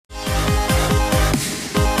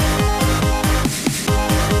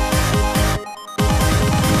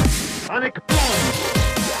sonic boom!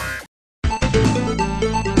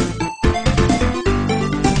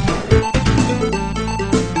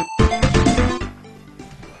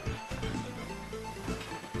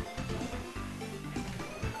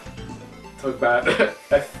 Talk about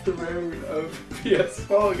a throne of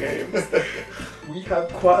PS4 games. We have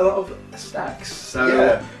quite a lot of stacks. So,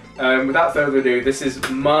 Yeah. Without further ado, this is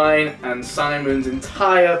mine and Simon's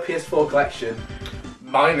entire PS4 collection.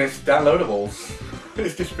 Minus downloadables.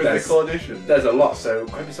 It's just physical edition. There's a lot, so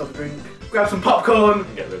grab yourself a drink, grab some popcorn,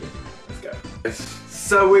 And get ready. let's go.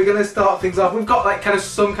 So we're going to start things off. We've got like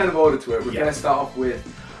some kind of order to it. We're going to start off with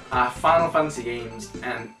our Final Fantasy games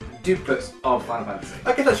and duplicates of Final Fantasy.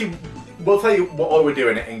 I guess actually, we'll tell you what order we're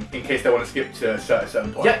doing it in case they want to skip to a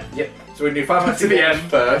certain point. Yep. So we do Final Fantasy To the games end.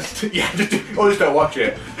 first. Yeah, or just don't watch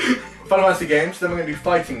it. Final Fantasy games, then we're going to do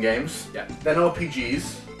fighting games. Yeah. Then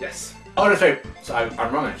RPGs. Yes. Oh no, sorry. So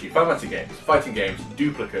I'm wrong actually. Final Fantasy games, fighting games,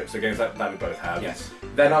 duplicates, so games that we both have. Yes.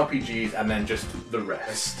 Then RPGs, and then just the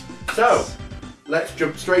rest. So, let's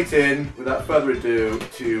jump straight in, without further ado,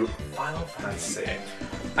 to Final Fantasy.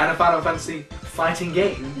 And a Final Fantasy fighting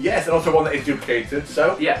game. Yes, and also one that is duplicated,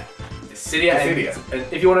 so... Yeah. Dissidia. And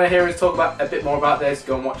if you want to hear us talk about a bit more about this,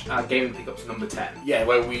 go and watch our Gaming Pickups number 10. Yeah,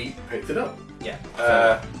 where we picked it up.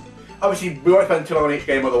 Yeah. Obviously, we won't spend too long on each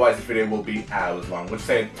game, otherwise this video will be hours long. We'll just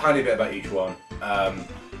say a tiny bit about each one.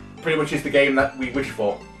 Pretty much is the game that we wish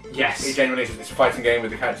for. Yes. It genuinely is. It's a fighting game with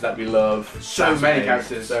the characters that we love. So many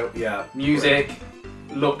characters. So, yeah. Music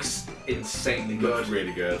looks insanely good. Looks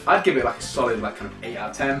really good. I'd give it like a solid like kind of 8 out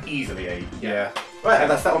of 10. Easily 8. Yeah. Right, and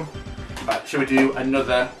that's that one. Right, shall we do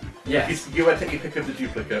another? Yes. You want to take your pick of the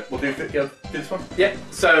duplicate. We'll do this one? Yeah.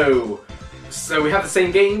 So we have the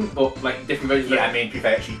same game, but like different versions. Yeah, I mean,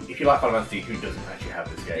 actually, if you like Final Fantasy, who doesn't actually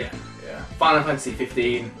have this game? Yeah. Final Fantasy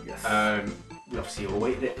 15. Yes. We obviously all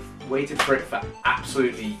waited for it for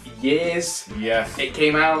absolutely years. Yes. It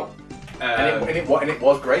came out. And it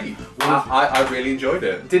was great. I really enjoyed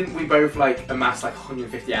it. Didn't we both like amass like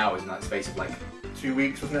 150 hours in that space of like 2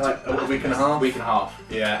 weeks, wasn't it? Like a week and a half? Week and a half.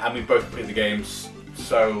 Yeah, and we both completed the games.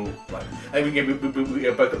 So, like, I think we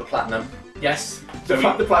both got the platinum. Yes. So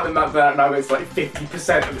the platinum map there now it's like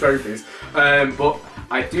 50% of trophies. But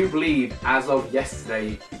I do believe as of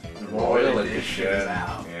yesterday, the Royal Edition is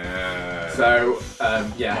out. Yeah. So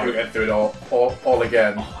yeah. We'll get through it all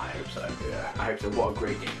again. Oh, I hope so. Yeah. I hope so. What a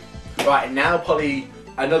great game. Right, now Polly,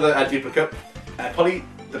 another duplicate. Polly,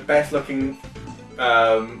 the best looking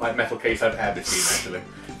like metal case I've ever seen actually.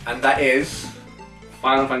 And that is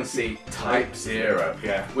Final Fantasy Type 0.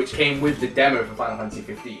 Yeah. Which came with the demo for Final Fantasy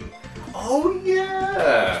 15. Oh yeah!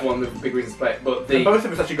 That's one of the big reasons to play it. But and both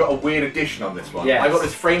of us actually got a weird edition on this one. Yes. I got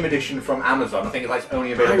this frame edition from Amazon. I think it's like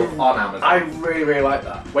only available on Amazon. I really like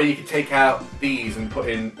that. Where you could take out these and put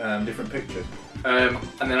in different pictures. And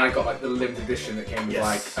then I got like the limited edition that came with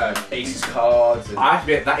Yes. like Aces cards. And I have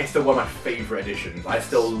to admit, that is still one of my favourite editions. I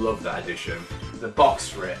still love that edition. the box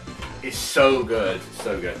for it. It's so good,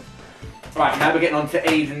 so good. Right, now we're getting on to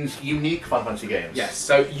Aiden's unique Final Fantasy games. Yes,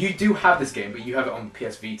 so you do have this game, but you have it on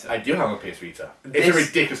PS Vita. I do have it on PS Vita. It's a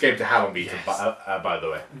ridiculous game to have on Vita, Yes. by the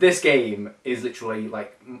way. This game is literally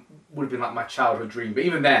like, would have been like my childhood dream, but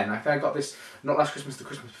even then, I think I got this not last Christmas, the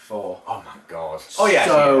Christmas before. Oh my god. Oh yeah,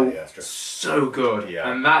 that's true. So good. Yeah.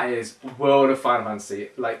 And that is World of Final Fantasy.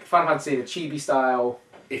 Like Final Fantasy in a chibi style.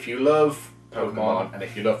 If you love Pokemon Pokemon. and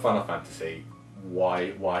if you love Final Fantasy,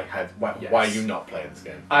 why are you not playing this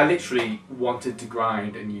game? I literally wanted to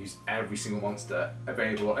grind and use every single monster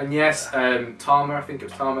available. And yes, Tama, I think it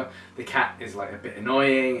was Tama, the cat is like a bit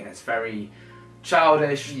annoying and it's very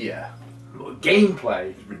childish. Yeah. But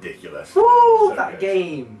gameplay. It's ridiculous. Woo! So That good.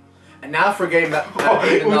 game. And now for a game that Oh,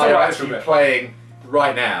 Aiden and we'll I talk are about this for a actually bit. playing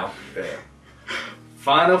right now.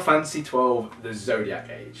 Final Fantasy 12, the Zodiac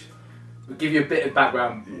Age. We'll give you a bit of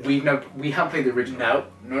background. Yeah. We haven't played the original.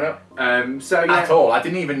 No. So yeah. At all. I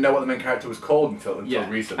didn't even know what the main character was called until Yeah.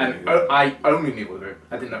 recently. And I only knew what they were.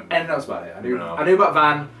 I didn't know anything else about it. I knew about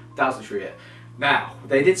Van. That was literally it. Now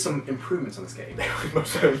they did some improvements on this game.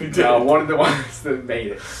 Most certainly did. Now one of the ones that made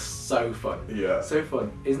it so fun. Yeah. So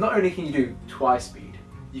fun is not only can you do twice speed,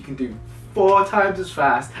 you can do 4 times as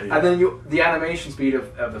fast, Yeah. and then the animation speed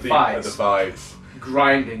of the fights. The fights.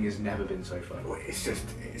 Grinding has never been so fun.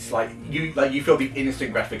 It's like you feel the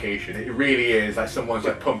instant gratification. It really is like someone's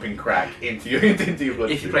like pumping crack into your bloodstream.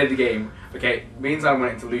 If you played the game, okay, me and Sam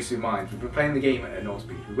went into Lusu Mines. We've been playing the game at a normal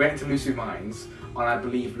speed. We went into Lusu Mines on, I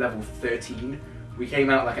believe, level 13 We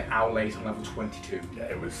came out like an hour late on level 22. Yeah,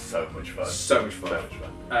 it was so much fun. So much fun. So much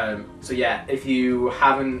fun. So yeah, if you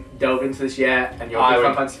haven't delved into this yet and you're a big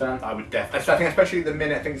Final Fantasy fan, I would definitely. I think especially at the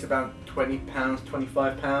minute, I think it's about £20,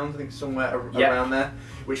 £25. I think somewhere around there,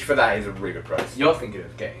 which for that is a really good price. you're thinking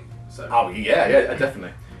of getting. So. Oh yeah,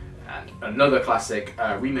 definitely. And another classic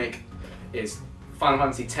remake is Final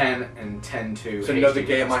Fantasy X and X-2. It's another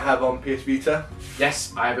game I have on PS Vita.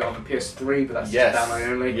 Yes, I have it on the PS3, but that's Yes. just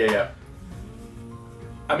download only. Yeah.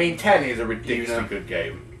 I mean, 10 is a ridiculously good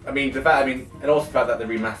game. I mean, and also the fact that the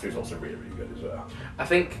remaster is also really, really good as well. I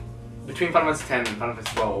think between Final Fantasy X and Final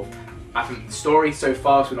Fantasy 12, I think the story so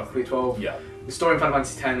far, so we're not complete 12. Yeah. The story in Final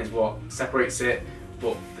Fantasy X is what separates it,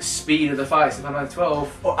 but the speed of the fights in Final Fantasy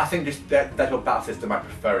 12. Well, I think just that whole battle system I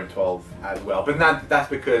prefer in 12 as well. But that's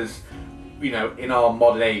because, in our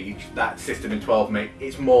modern age, that system in 12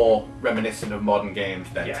 it's more reminiscent of modern games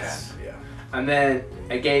than 10. Yeah. And then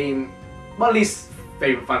a game, my least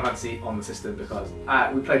favourite Final Fantasy on the system because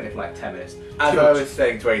we played it for like 10 minutes. As I was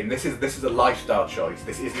saying to Aiden, this is a lifestyle choice.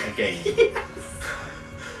 This isn't a game.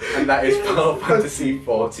 And that is Final Fantasy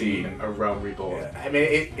 14. A Realm Reborn. Yeah. I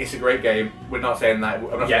mean, it's a great game. We're not saying that.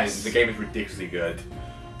 I'm not Yes. saying the game is ridiculously good,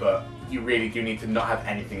 but you really do need to not have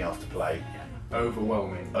anything else to play.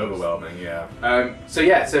 Overwhelming. Overwhelming, yeah. So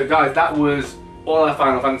guys, that was all our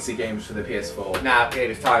Final Fantasy games for the PS4. Now it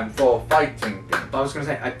is time for fighting. But I was going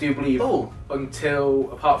to say, I do believe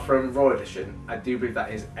apart from Raw Edition, I do believe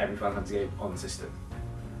that is every Final Fantasy game on the system.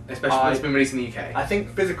 Especially when it's been released in the UK. I think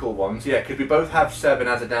physical ones, yeah, because we both have 7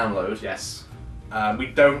 as a download. Yes.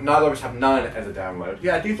 Neither of us have 9 as a download.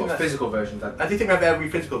 Yeah, I do think that's physical versions. I do think we have every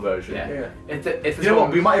physical version. Yeah. If you know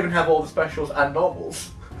what, we might even have all the specials and novels.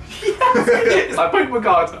 It's like Pokemon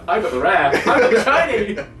cards. I got the rare. I got the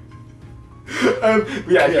shiny.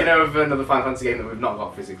 You know of another Final Fantasy game that we've not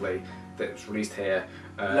got physically that was released here.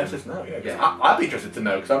 Let us know. Yeah. I'd be interested to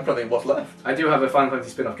know because I'm trying to think what's left. I do have a Final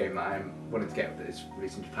Fantasy spin-off game that I'm wanting to get that is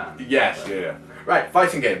released in Japan. Yes. Yeah. Right,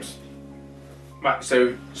 fighting games. Right.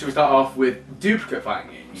 So should we start off with duplicate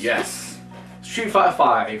fighting games? Yes. Street Fighter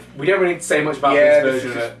 5. We don't really need to say much about this version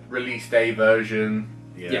this of is it. release day version.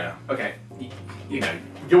 Yeah. Okay.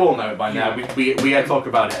 You all know it by now. We talk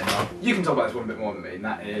about it enough. You can talk about this one a bit more than me, and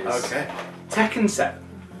that is Tekken 7.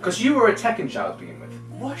 Because you were a Tekken child to begin with.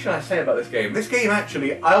 What should I say about this game? This game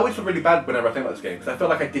actually, I always feel really bad whenever I think about this game because I feel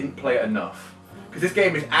like I didn't play it enough. Because this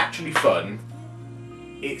game is actually fun.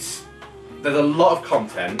 There's a lot of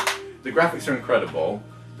content. The graphics are incredible.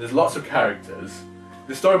 There's lots of characters.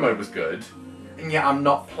 The story mode was good, and yet I'm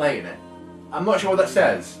not playing it. I'm not sure what that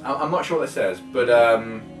says. I'm not sure what that says, but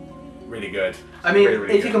really good. I mean,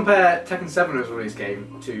 really if good. you compare Tekken 7 as a release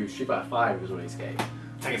game to Street Fighter 5 as a release game,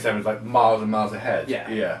 Tekken 7 is like miles and miles ahead.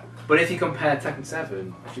 Yeah. But if you compare Tekken 7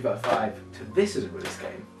 and Street Fighter 5 to this as a release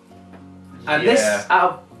game, and this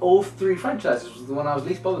out of all 3 franchises was the one I was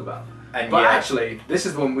least bothered about. But actually, this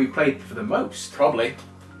is the one we played for the most. Probably.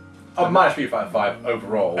 Minus Street Fighter 5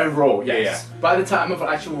 overall. Overall, yes. But at the time of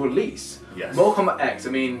actual release, Mortal Kombat X,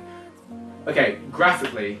 I mean, okay,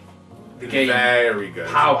 graphically, the game, very good.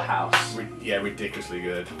 Powerhouse. Ridiculously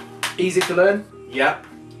good. Easy to learn. Yep.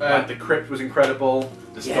 The crypt was incredible.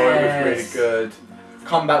 The story was really good.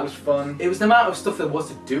 Combat was fun. It was the amount of stuff there was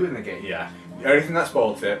to do in the game. Yeah. The only thing that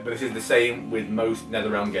spoiled it, but this is the same with most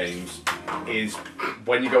NetherRealm games, is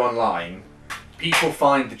when you go online, people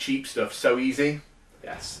find the cheap stuff so easy.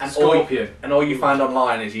 Yes. And Scorpion. All you find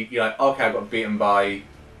online is you're like, okay, I got beaten by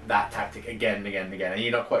that tactic again and again and again, and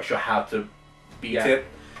you're not quite sure how to beat it.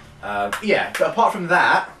 But apart from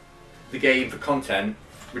that, the game for content,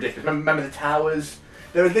 ridiculous. Remember the towers?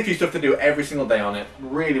 There was literally stuff to do every single day on it.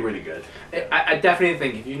 Really, really good. I definitely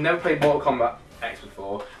think if you've never played Mortal Kombat X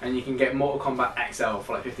before, and you can get Mortal Kombat XL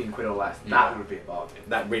for like 15 quid or less, that would be a bargain.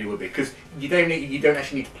 That really would be, because you don't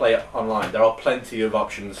actually need to play it online. There are plenty of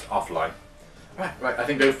options offline. Right. I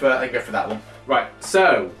think go for that one. Right.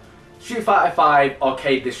 So, Street Fighter 5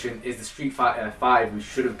 Arcade Edition is the Street Fighter 5 we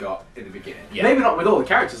should have got in the beginning. Yeah. Maybe not with all the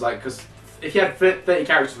characters, because if you had 30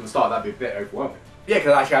 characters from the start, that'd be a bit overwhelming. Yeah,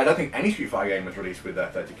 because actually I don't think any Street Fighter game was released with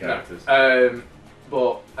 30 characters. No.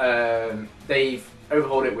 But they've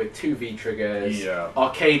overhauled it with 2 V triggers. Yeah.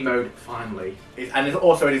 Arcade mode, finally. It's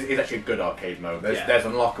actually a good arcade mode. There's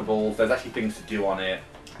unlockables. There's actually things to do on it.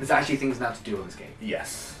 There's actually things now to do on this game.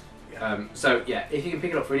 Yes. So yeah, if you can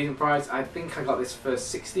pick it up for a decent price, I think I got this for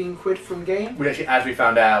 16 quid from Game. Which actually, as we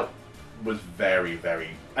found out, was very, very...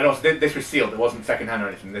 And also, this was sealed. It wasn't second-hand or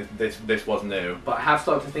anything. This was new. But I have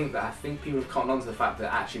started to think that I think people have cottoned on to the fact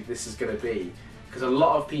that actually this is going to be... Because a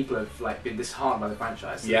lot of people have been disheartened by the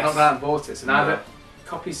franchise. So they've not gone out and bought it. So now the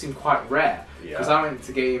copies seem quite rare. Because I went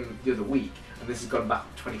to Game the other week and this has gone back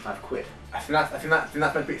to 25 quid. I think that's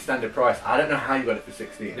meant to be standard price. I don't know how you got it for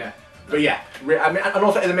 16. Yeah. But yeah, I mean, and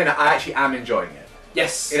also in a minute, I actually am enjoying it.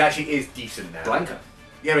 Yes. It actually is decent now. Blanca.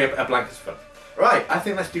 Yeah, a Blanca's fun. Right, I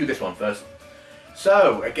think let's do this one first.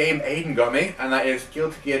 So, a game Aiden got me, and that is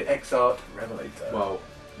Guilty Gear Xrd Revelator. Well,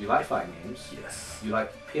 you like fighting games. Yes. You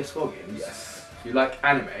like PS4 games. Yes. You like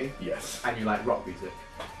anime. Yes. And you like rock music.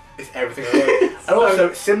 It's everything I love. And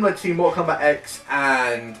also, similar to Mortal Kombat X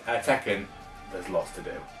and Tekken, there's lots to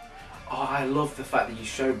do. Oh, I love the fact that you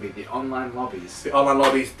showed me the online lobbies. The online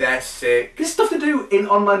lobbies, they're sick. There's stuff to do in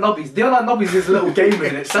online lobbies. The online lobbies is a little game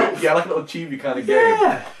in itself. Yeah, like a little chibi kind of game.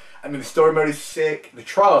 Yeah. I mean, the story mode is sick. The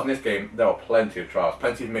trials in this game, there are plenty of trials,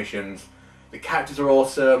 plenty of missions. The characters are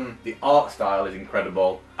awesome. The art style is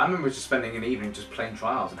incredible. I remember just spending an evening just playing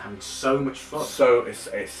trials and having so much fun. So it's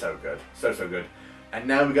so good, so good. And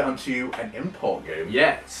now we get onto an import game.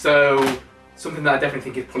 Yeah. So something that I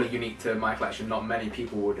definitely think is probably unique to my collection. Not many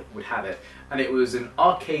people would have it, and it was an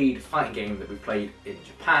arcade fighting game that we played in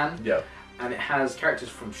Japan. Yeah. And it has characters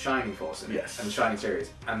from Shining Force in it, Yes. and the Shining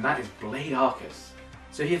series, and that is Blade Arcus.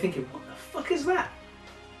 So you're thinking, what the fuck is that?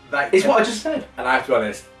 That It's what I just said. And I have to be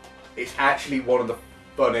honest, it's actually one of the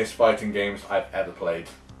funnest fighting games I've ever played.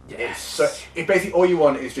 Yes. It's basically all you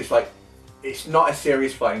want is just like, it's not a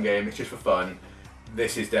serious fighting game, it's just for fun.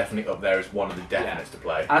 This is definitely up there as one of the definites to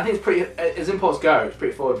play. And I think it's pretty, as imports go, it's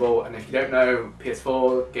pretty affordable. And if you don't know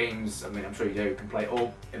PS4 games, I mean, I'm sure you do, you can play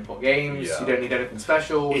all import games. Yeah. You don't need anything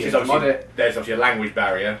special. It's You just can mod obviously, it. there's obviously a language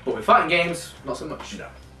barrier. But with fighting games, not so much. No.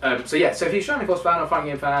 So yeah, so if you're a Shining Force fan or a fighting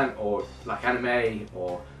game fan, or like anime,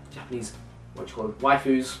 or Japanese, what do you call it,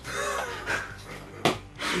 waifus.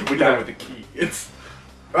 We're down with the keys.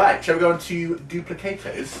 Right, shall we go on to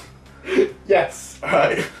Duplicators? Yes.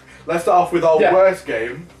 Alright, let's start off with our worst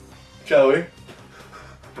game, shall we?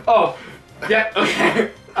 Oh, yeah,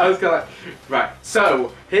 okay. I was gonna, right,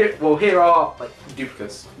 so, here are, like,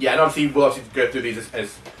 duplicates. Yeah, and obviously we'll go through these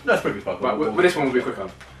as quickly as possible. Right, well, this one will be quick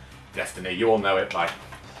on. Destiny, you all know it, bye.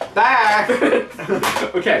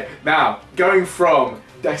 Okay, now, going from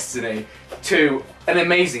Destiny to an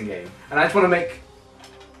amazing game, and I just want to make...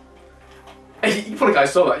 You probably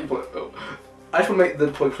guys saw that, I just want to make the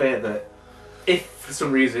point clear that if for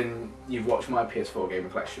some reason you've watched my PS4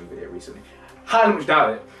 Games Collection video recently, highly much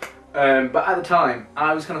doubt it, but at the time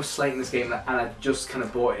I was kind of slating this game and I just kind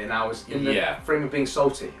of bought it and I was in the frame of being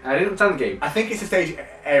salty. And I didn't understand the game. I think it's a stage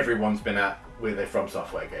everyone's been at with a From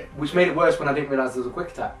Software game. Which made it worse when I didn't realise there was a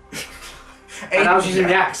quick attack. And I was using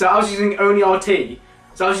the axe, so I was using only RT,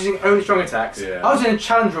 so I was using only strong attacks. Yeah. I was in a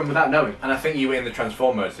challenge run without knowing. And I think you were in the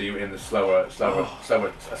transform mode, so you were in the slower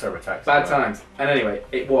attacks. Bad times. And anyway,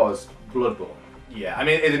 it was Bloodborne. Yeah, I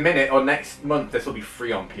mean, in a minute or next month, this will be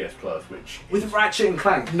free on PS Plus, which With Ratchet and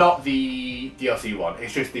Clank. not the DLC one.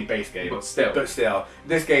 It's just the base game. But still,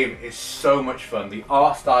 this game is so much fun. The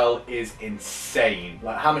art style is insane.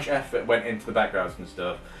 Like how much effort went into the backgrounds and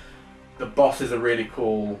stuff. The bosses are really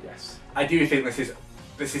cool. Yes. I do think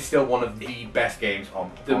this is still one of the best games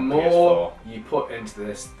on The on more PS4. you put into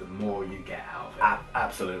this, the more you get out of it.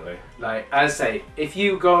 Absolutely. Like, as I say, if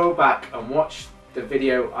you go back and watch the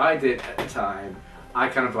video I did at the time, I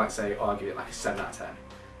kind of like say, oh, I'll give it like a 7 out of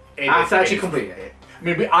 10. After actually completing it. I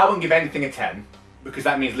mean, I wouldn't give anything a 10, because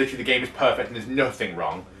that means literally the game is perfect and there's nothing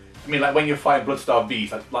wrong. I mean, like when you're fighting Bloodstar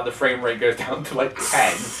Beast, like the frame rate goes down to like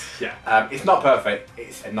 10. Yeah. It's not perfect,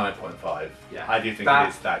 it's a 9.5. Yeah. I do think it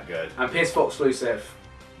is that good. And PS4 exclusive,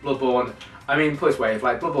 Bloodborne. I mean, put it this way, if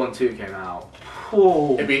like Bloodborne 2 came out,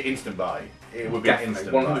 oh, It'd be an instant buy. It would be definitely,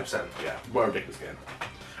 an instant 100%. buy. Yeah, what a ridiculous game.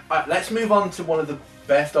 Alright, let's move on to one of the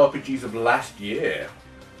best RPGs of last year.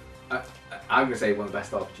 I'm going to say one of the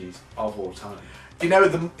best RPGs of all time. Do you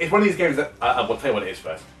know, it's one of these games that, I will tell you what it is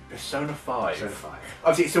first. Persona 5. Persona 5.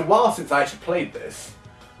 Obviously, it's a while since I actually played this,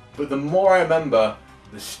 but the more I remember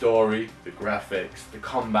the story, the graphics, the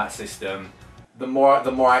combat system, the more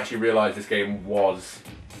I actually realised this game was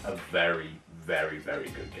a very, very, very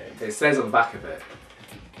good game. It says on the back of it,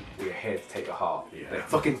 we are here to take your heart. Yeah. They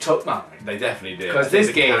fucking took mine. They definitely did. 'Cause this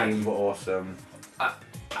The game- characters were awesome.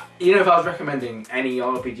 You know, if I was recommending any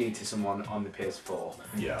RPG to someone on the PS4,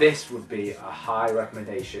 Yeah. this would be a high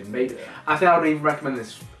recommendation. Maybe Yeah. I think I would even recommend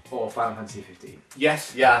this for Final Fantasy 15.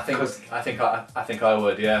 Yes, yeah, I think 'Cause- I think I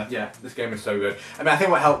would, yeah. Yeah. This game is so good. I mean, I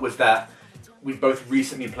think what helped was that we both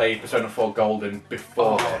recently played Persona 4 Golden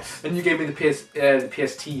before this, And you gave me the PS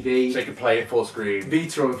TV, so you could play it full screen.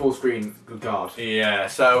 Vita on full screen. Good God. Yeah,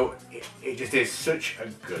 so it just is such a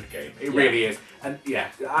good game. It Yeah. really is, and yeah,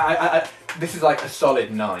 I this is like a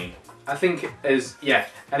solid 9. I think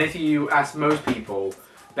and if you ask most people,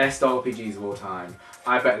 best RPGs of all time.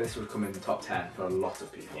 I bet this would come in the top 10 for a lot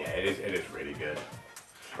of people. Yeah, it is really good.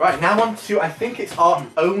 Right, now on to, I think it's our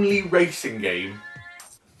only racing game.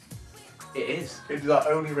 It is. It's our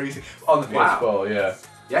only racing on the PS4, Wow. yeah.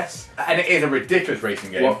 Yes. And it is a ridiculous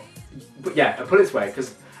racing game. Well, but yeah, I'll put it this way,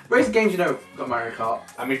 because racing games, you know, got Mario Kart.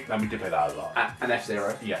 And we did play that a lot. And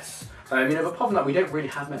F-Zero. Yes. You know, but apart from that, we don't really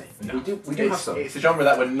have many. No. We do have some. It's a genre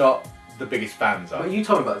that we're not the biggest fans of. Well, you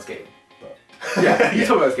told me about this game. Yeah, you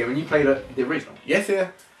told me about this game, and you played the original. Yes, yeah.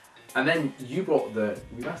 And then you brought the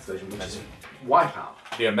remastered version, which is Wipeout.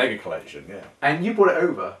 The Omega Collection, yeah. And you brought it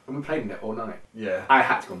over, and we played in it all night. Yeah. I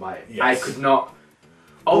had to go and buy it. Yes. I could not.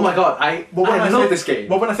 Oh my god, I love this game.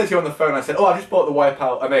 Well, when I said to you on the phone, I said, "Oh, I just bought the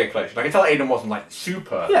Wipeout Omega Collection." I could tell Aiden wasn't like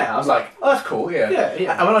super. Yeah, I was like, "Oh, that's cool, yeah."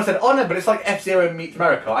 Yeah. And when I said, "Oh no, but it's like F-Zero meets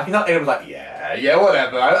Mario Kart," I can tell Aiden was like, "Yeah,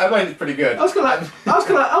 whatever." I think it's pretty good. I was gonna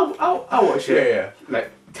I'll watch it. Yeah.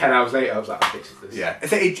 Like 10 hours later, I was like, I'm addicted to this.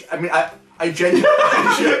 Yeah. I genuinely.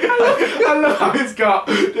 I love how it's got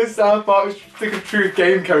this South Park Stick of Truth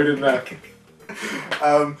game code in there.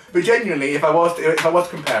 But genuinely, if I was to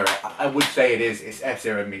compare it, I would say it's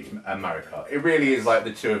F-Zero meets Mario Kart. It really is like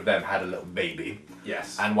the two of them had a little baby.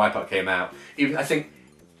 Yes. And Wipeout came out. Even I think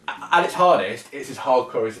at its hardest, it's as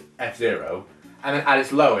hardcore as F-Zero, and then at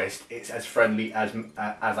its lowest, it's as friendly as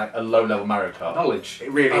like a low-level Mario Kart. Knowledge.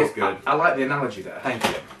 It really is good. I like the analogy there. Thank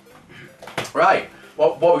you. Right.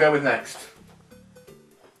 What we're going with next?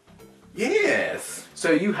 Yes.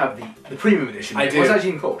 So you have the premium edition. I do. What's it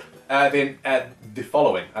actually called? The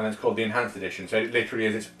following, and it's called the enhanced edition. So it literally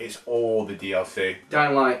is. It's all the DLC.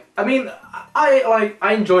 Don't like. I mean,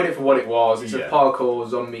 I enjoyed it for what it was. It's Yeah. a parkour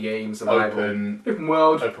zombie game, survival, open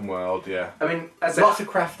world. Open world, yeah. I mean, Lots of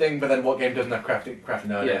crafting, but then what game doesn't have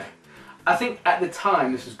crafting early? Yeah. I think at the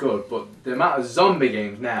time this was good, but the amount of zombie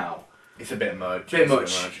games now, It's a bit much. bit It's a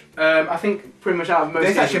much. I think pretty much out of most. This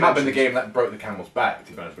games actually you might have been the mentioned- game that broke the camel's back,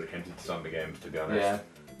 to be honest, when it came to zombie games, to be honest. Yeah.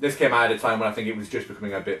 This came out at a time when I think it was just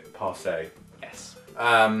becoming a bit passé. Yes.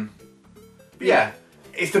 But yeah,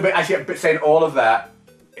 it's the bit, actually, but saying all of that,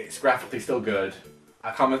 it's graphically still good.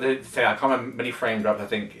 I can't remember many frame drops, I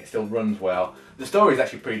think it still runs well. The story is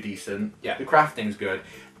actually pretty decent. Yeah. The crafting's good.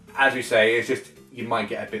 As we say, it's just, you might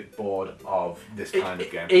get a bit bored of this kind of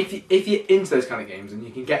game. If you're into those kind of games, and you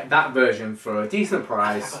can get that version for a decent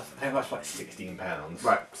price. I think that's like £16.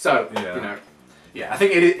 Right. So Yeah. you know. Yeah, I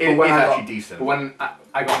think it is actually decent. But when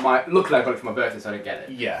I got luckily I got it for my birthday, so I didn't get it.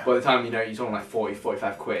 Yeah. By the time you're talking like 40,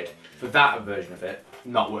 45 quid for that version of it,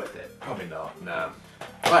 not worth it. Probably not, no.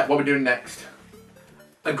 Right, what are we doing next?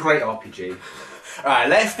 A great RPG. Alright,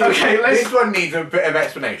 let's do this one needs a bit of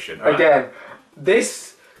explanation. Right. Again,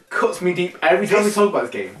 this cuts me deep every time we talk about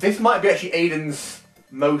this game. This might be actually Aiden's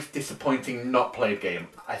most disappointing not played game,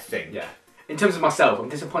 I think. Yeah. In terms of myself, I'm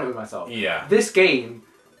disappointed with myself. Yeah. This game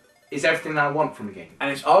is everything I want from a game. And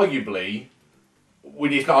it's arguably,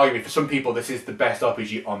 it's not arguably, for some people this is the best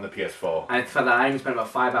RPG on the PS4. And the fact that I only spent about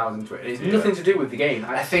 5 hours into it, it's nothing to do with the game.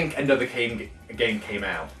 I think another game came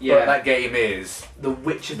out. Yeah. But that game is The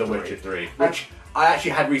Witcher 3. The Witcher 3. Which I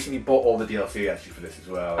actually had recently bought all the DLC actually for this as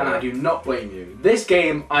well. And I do not blame you. This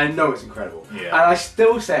game, I know it's incredible. Yeah. And I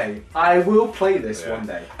still say, I will play this one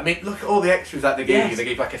day. I mean, look at all the extras that they gave you. They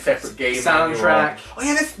gave like a separate game. Soundtrack. Oh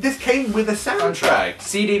yeah, this came with a soundtrack.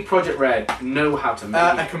 CD Projekt Red know how to make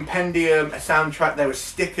A compendium, a soundtrack, there were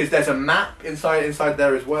stickers, there's a map inside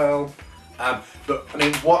there as well. But I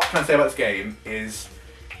mean, what can I say about this game is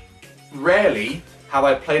rarely have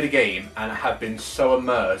I played a game and have been so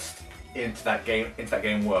immersed into that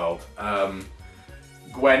game world.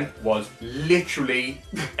 Gwent was literally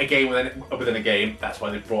a game within a game. That's why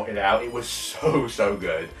they brought it out. It was so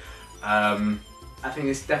good. I think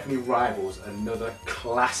this definitely rivals another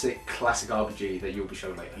classic RPG that you'll be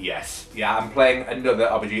shown later. Yes, yeah, I'm playing another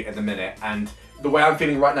RPG in the minute, and the way I'm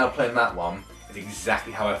feeling right now playing that one is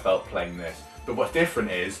exactly how I felt playing this. But what's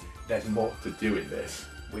different is there's more to do in this,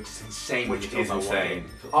 which is insane. Which is insane.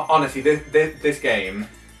 Honestly, this game,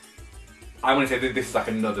 I'm going to say that this is like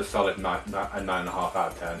another solid 9.5 out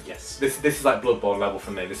of 10. Yes. This is like Bloodborne level for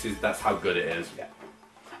me. That's how good it is. Yeah.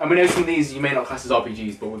 And we know some of these you may not class as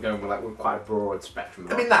RPGs, but we're going with quite a broad spectrum.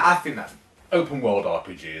 I mean, I think that's open world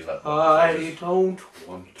RPGs. Like I don't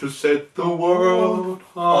want to set the world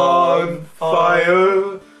on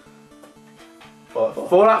fire.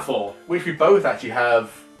 Fallout 4, which we both actually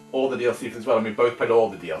have all the DLC as well, and we both played all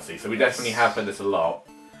the DLC, so we definitely have played this a lot.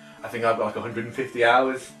 I think I've got like 150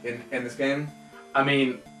 hours in this game. I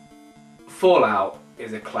mean, Fallout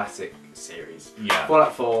is a classic series. Yeah.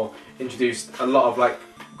 Fallout 4 introduced a lot of like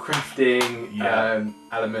crafting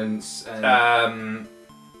elements and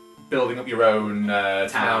building up your own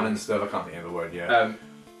town and stuff. I can't think of the word yet.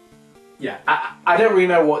 Yeah, I don't really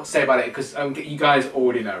know what to say about it because you guys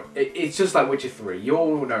already know. It's just like Witcher 3. You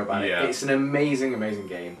all know about it. It's an amazing, amazing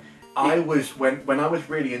game. I was when I was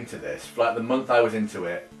really into this, for like the month I was into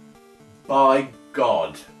it, by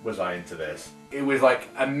God was I into this. It was like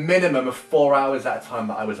a minimum of 4 hours at a time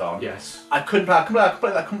that I was on. Yes. I couldn't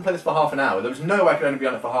play this for half an hour. There was no way I could only be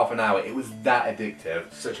on it for half an hour. It was that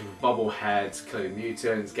addictive. Searching for bobbleheads, killing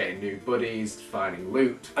mutants, getting new buddies, finding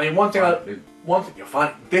loot. I mean, one thing you'll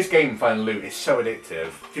find, this game finding loot is so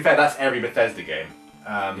addictive. To be fair, that's every Bethesda game.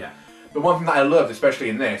 Yeah. But one thing that I loved, especially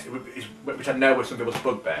in this, which I know was some people's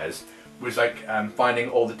bugbears, was like finding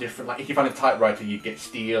all the different, like if you find a typewriter, you get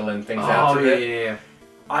steel and things out of it. Yeah.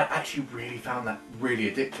 I actually really found that really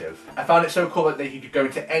addictive. I found it so cool that you could go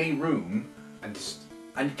into any room and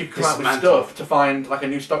you could come out with stuff to find like a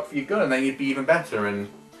new stock for your gun, and then you'd be even better. And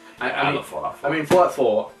I love Fallout 4. I mean, Fallout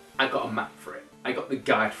 4, I got a map for it. I got the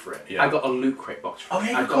guide for it. Yeah. I got a loot crate box for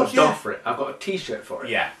it. I got a dog for it. I've got a T-shirt for it.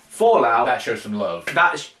 Yeah. Fallout. That shows some love.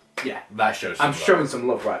 That shows some love. I'm showing some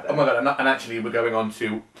love right there. Oh my god, and actually we're going on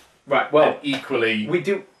to... Right, well... Equally...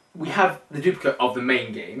 We have the duplicate of the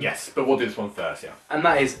main game. Yes, but we'll do this one first, yeah. And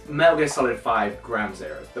that is Metal Gear Solid 5 Ground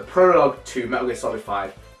Zero. The prologue to Metal Gear Solid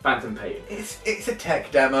 5 Phantom Pain. It's a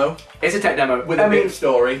tech demo. It's a tech demo. With a big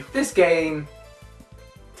story. This game,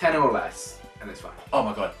 10 or less, and it's fine. Oh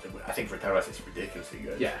my god, I think for a 10 or less it's ridiculously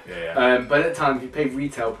good. Yeah. But at the time, if you paid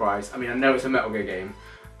retail price, I mean, I know it's a Metal Gear game.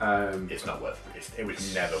 It's not worth it. It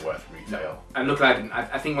was never worth retail. No. And look,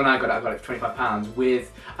 I think when I got it for £25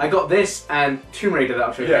 with... I got this and Tomb Raider that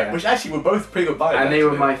I'll show you later. Which actually were both pretty good buys. And they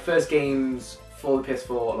were my first games for the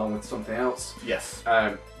PS4 along with something else. Yes.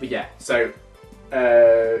 But yeah, so...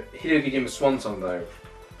 Hideo Kojima's swan song though.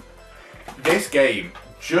 This game,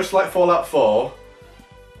 just like Fallout 4,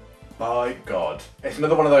 by God. It's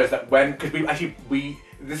another one of those that because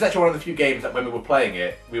this is actually one of the few games that when we were playing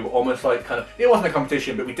it, we were almost like kind of, it wasn't a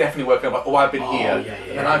competition, but we definitely were kind of like, oh, I've been here,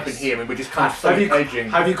 and I've been here, and we were just kind of edging.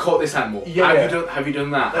 Have you caught this animal? Yeah. Have you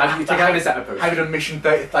done that? Have you taken this outpost? Have you done mission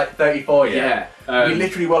 34 yet? Yeah. We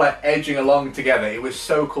literally were like edging along together. It was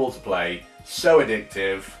so cool to play, so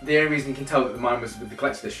addictive. The only reason you can tell that mine was with the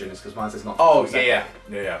collector's edition is because mine says not. Oh,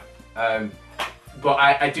 yeah. But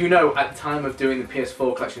I do know at the time of doing the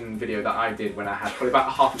PS4 collection video that I did when I had probably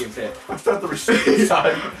about half the games here. I still have the receipt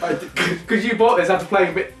inside. Because you bought this after playing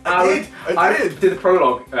a bit. I did the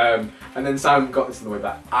prologue, and then Simon got this on the way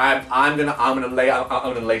back. I'm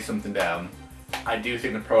gonna lay something down. I do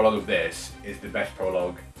think the prologue of this is the best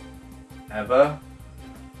prologue ever.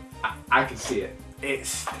 I can see it.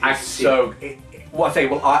 I watched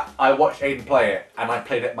Aiden play it, and I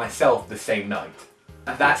played it myself the same night.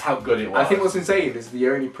 That's how good it was. I think what's insane is the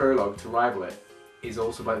only prologue to rival it is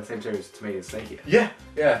also by the same series to me as Snake Eater.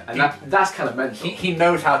 Yeah. And that's kind of mental. He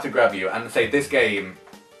knows how to grab you, and say this game,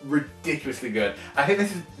 ridiculously good. I think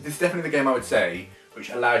this is definitely the game I would say which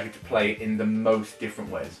allows you to play in the most different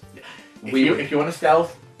ways. If you want to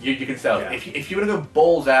stealth, you can stealth. Yeah. If you want to go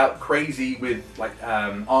balls out crazy with like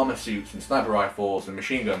armor suits and sniper rifles and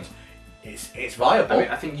machine guns, it's viable. I mean,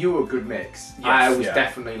 I think you were a good mix. Yes, I was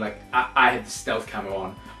definitely like, I had the stealth camo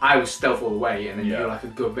on. I was stealth all the way, and then you were like a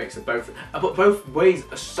good mix of both. But both ways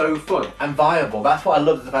are so fun. And viable. That's what I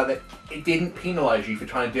loved about it. It didn't penalise you for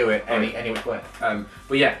trying to do it any which way.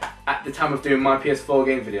 But yeah, at the time of doing my PS4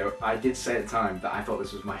 game video, I did say at the time that I thought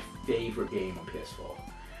this was my favourite game on PS4.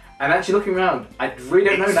 And actually looking around, I really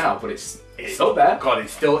don't know now, but it's still there. God,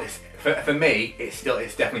 for me, it's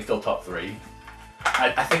definitely still top 3.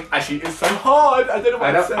 I think actually it's so hard. I don't know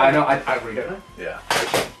what to say. I know. I really don't know. Yeah.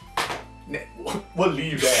 We'll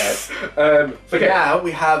leave there. But now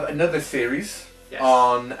we have another series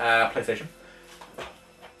on PlayStation.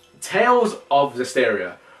 Tales of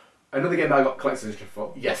Zestiria. Another game that I got collector's edition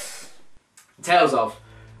for. Yes. Tales of.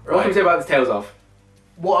 What can we say about the Tales of?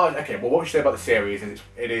 What we should say about the series is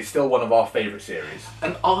it is still one of our favourite series.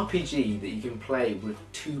 An RPG that you can play with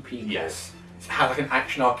 2 people. Yes. It has like an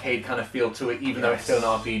action arcade kind of feel to it, even though it's still an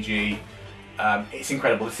RPG. It's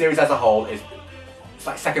incredible. The series as a whole it's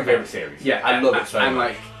like second favourite series. Yeah, I love it so much. And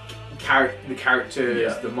like the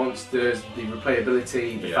characters, the monsters, the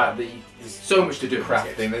replayability, the fact that there's so much to do.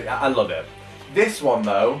 Crafting, I love it. This one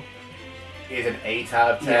though is an 8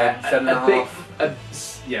 out of 10, 7.5.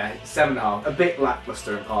 7.5. A bit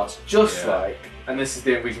lackluster in parts, just like. And this is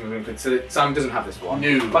the reason we're going to. So Simon doesn't have this one.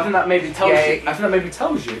 No. But I think that maybe tells you. I think that maybe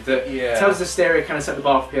tells you that Tales of Zestiria kind of set the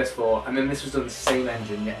bar for PS4, and then this was done the same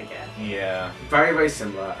engine yet again. Yeah. Very, very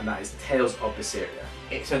similar, and that is Tales of Zestiria.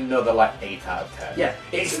 It's another like 8 out of 10. Yeah.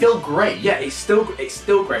 It's still great. Yeah, it's still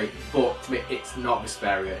great, but to me, it's not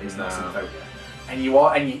Vesperia. It's not Symphonia.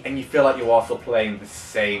 And you feel like you are still playing the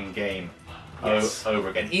same game. over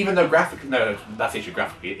again. Even though no, that's the issue.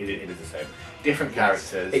 Graphically, it is the same. Different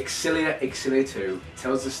characters. Exilia 2,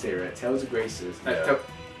 Tales of Styria, Tales of Graces.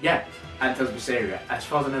 And Tales of Berseria. As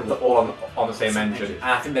far as I know, they're all on the same engine. And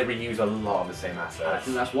I think they reuse a lot of the same assets. And I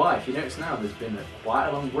think that's why. If you notice now, there's been quite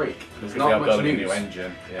a long break. There's not not much building news. A new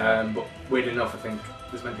engine. Yeah. But weirdly enough, I think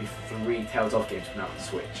there's meant to be 3 Tales of games coming out on the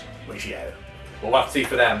Switch. Which, we'll have to see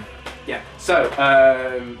for them. Yeah. So,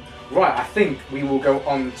 right, I think we will go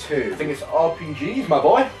on to... I think it's RPGs, my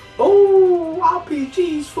boy. Oh,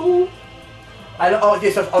 RPGs, fool.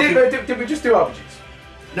 Yes, did we just do RPGs?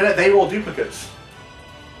 No, they were all duplicates.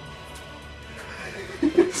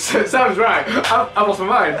 So, sounds right. I've lost my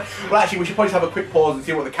mind. Well, actually, we should probably just have a quick pause and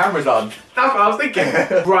see what the camera's on. That's what I was thinking.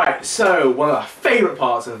 Right, so one of our favourite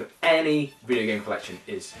parts of any video game collection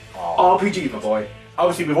is RPG, my boy.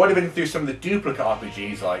 Obviously, we've already been through some of the duplicate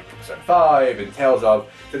RPGs like Persona 5 and Tales of.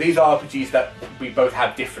 So these are RPGs that we both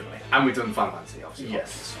have differently. And we've done Final Fantasy, obviously.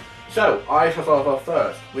 Yes. So, I shall start off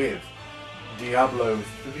first with Diablo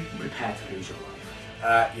 3. Prepare to lose your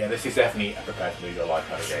life. Yeah, this is definitely a prepare to lose your life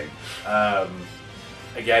kind of game.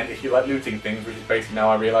 Again, if you like looting things, which is basically now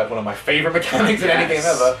I realise one of my favourite mechanics in any game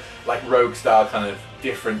ever, like rogue style, kind of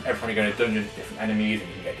different, every time you go in a dungeon, different enemies and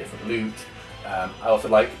you can get different loot. I also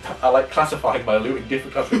like classifying my loot in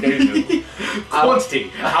different classifications.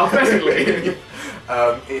 Quantity, alphabetically.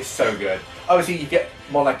 It's so good. Obviously, you get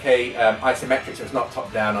more like a isometric, so it's not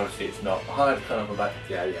top down. Obviously, it's not behind. It's kind of like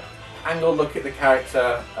angle look at the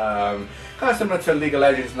character, kind of similar to League of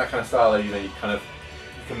Legends and that kind of style. You know, you can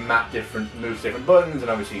map different moves, different buttons, and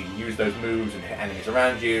obviously use those moves and hit enemies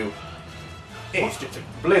around you. It's just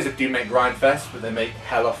Blizzard do make grind fest, but they make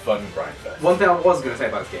hella fun grind fest. One thing I was going to say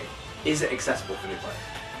about this game: is it accessible for new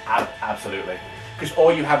players? Absolutely, because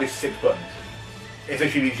all you have is 6 buttons. It's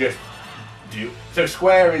literally just do. So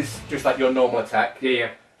square is just like your normal attack.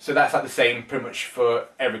 Yeah. So that's like the same pretty much for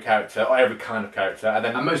every character or every kind of character, and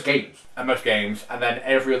then most games. And then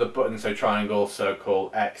every other button, so triangle,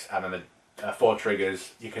 circle, X, and then the 4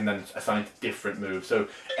 triggers, you can then assign to different moves. So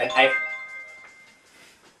like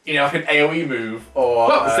an AOE move or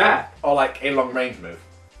what was that? Or like a long range move.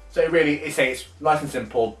 So it's nice and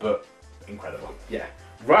simple but incredible. Yeah.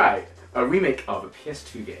 Right. A remake of a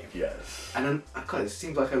PS2 game. Yes. And then, God, it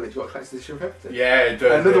seems like I got a collector's edition for everything. Yeah, it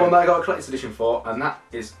does. Another one that I got a collector's edition for, and that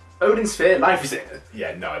is Odin Sphere Life is It.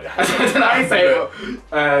 Yeah, no idea. I don't know how you say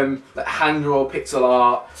it. Like hand draw, pixel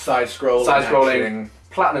art, side scrolling,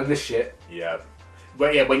 platinum this shit. Yeah.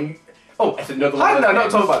 But yeah, when you... Oh, it's another one. No,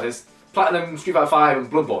 not talking about this. Platinum, Street Fighter 5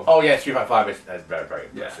 and Bloodborne. Oh yeah, Street Fighter 5 is a very, very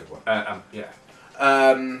impressive one.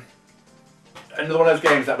 Another one of those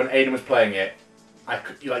games that when Aiden was playing it,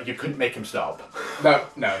 you couldn't make him stop.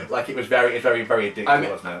 No. Like it was very, very addictive,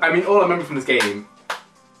 wasn't it? I mean, all I remember from this game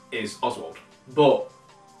is Oswald, but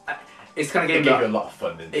it's the kind of game that gave you a lot of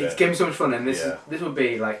fun, didn't it? It's gave me so much fun, and this would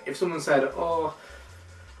be like if someone said, "Oh,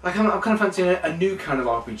 I'm kind of fancying a new kind of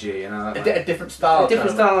RPG," and a different style,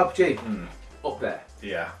 style RPG, up there.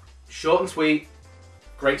 Yeah. Short and sweet.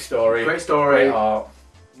 Great story. Great story. Great art.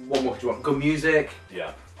 What more could you want? Good music.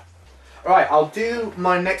 Yeah. Right, I'll do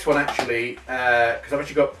my next one actually, because I've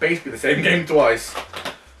actually got basically the same game twice.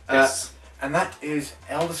 Yes. And that is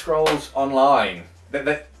Elder Scrolls Online.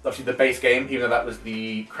 Obviously the base game, even though that was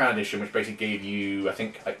the Crown Edition, which basically gave you, I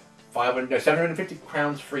think, like 750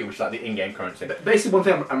 crowns free, which is like the in-game currency. But basically, one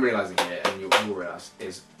thing I'm realising here, and you'll realise,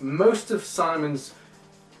 is most of Simon's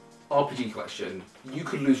RPG collection, you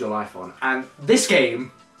could lose your life on, and this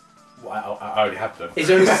game... Well, I already have them. Is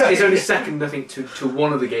only second, I think, to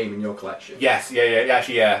one other game in your collection. Yes,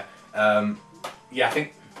 actually, yeah. I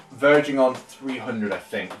think verging on 300, I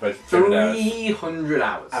think. 300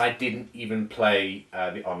 hours. And I didn't even play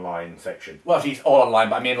the online section. Well, actually, it's all online,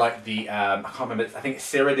 but I mean, like, the, I can't remember, I think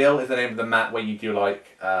Cyrodiil is the name of the map where you do,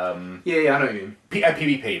 like... Yeah, I know what you mean.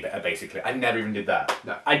 PvP, basically. I never even did that.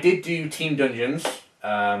 No. I did do Team Dungeons,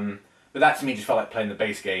 but that to me just felt like playing the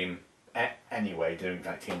base game anyway, doing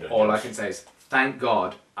like Team Dungeons. All I can say is, thank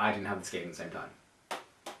God I didn't have this game at the same time.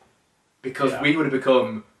 Because we would have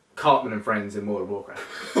become Cartman and friends in World of Warcraft.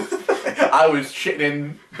 I was shitting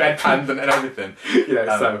in bedpans and everything.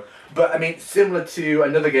 But I mean, similar to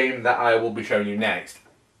another game that I will be showing you next,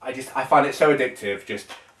 I find it so addictive, just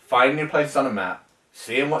finding new places on a map,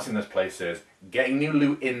 seeing what's in those places, getting new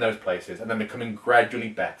loot in those places, and then becoming gradually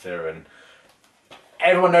better. And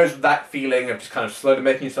everyone knows that feeling of just kind of slowly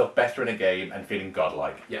making yourself better in a game and feeling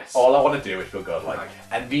godlike. Yes. All I want to do is feel godlike.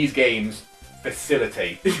 And these games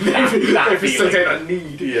facilitate that facilitate that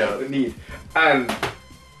need. Yeah. The need. And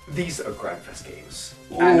these are Grindfest games.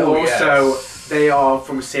 And also, they are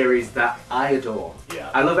from a series that I adore. Yeah.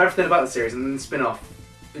 I love everything about the series, and then the spin-off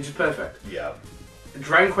which is perfect. Yeah.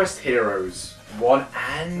 Dragon Quest Heroes 1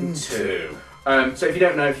 and 2. So if you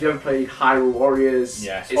don't know, if you haven't played Hyrule Warriors,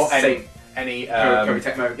 Yes. it's the same. Any Kirby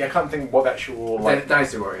Tecmo. Yeah, I can't think what the actual like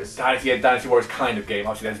Dynasty Warriors. Dynasty Warriors kind of game.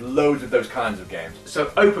 Obviously, there's loads of those kinds of games.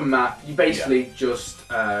 So open map, you basically just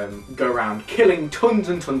go around killing tons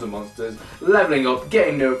and tons of monsters, leveling up,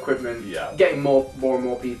 getting new equipment, getting more and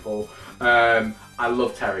more people. I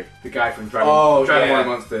love Terry, the guy from Dragon Warrior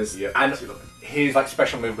Monsters. Yeah. And his like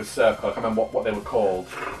special move was Circle. I can't remember what they were called.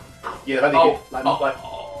 Yeah,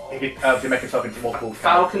 he could make himself into multiple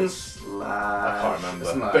Falcons. I can't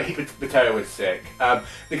remember. But Terry was sick.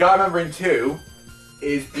 The guy I remember in 2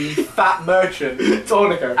 is the fat merchant.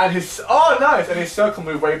 Tornico. And his and his circle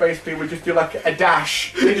move where he basically would just do like a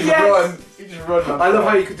dash. He just run. He just run. I love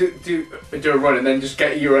how you could do a run and then just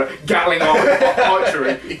get your Gatling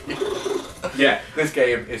archery. Yeah, this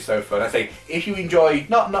game is so fun. I say, if you enjoy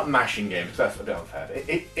not mashing games, because that's a bit unfair. But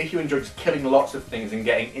if you enjoy just killing lots of things and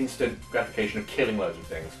getting instant gratification of killing loads of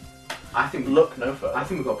things, I think look no further. I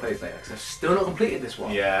think we've got to play this later because I've still not completed this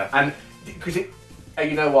one. Yeah, and because you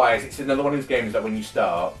know why? It's another one of those games that when you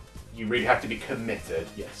start, you really have to be committed.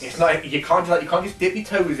 Yes. It's not you can't just dip your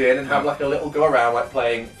toes in and have like a little go around like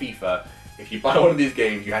playing FIFA. If you buy one of these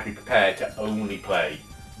games, you have to be prepared to only play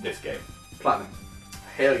this game. Platinum.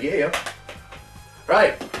 Hell yeah.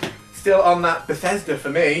 Right, still on that Bethesda for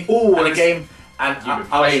me. Oh, and a game, and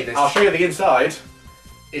I'll show you the inside.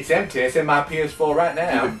 It's empty. It's in my PS4 right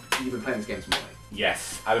now. You've been playing this game some more.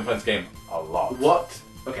 Yes, I've been playing this game a lot. What?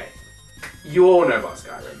 Okay. You all know about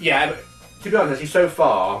Skyrim. Yeah, but to be honest, so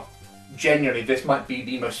far, genuinely, this might be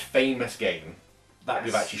the most famous game that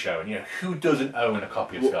we've actually shown. You know, who doesn't own a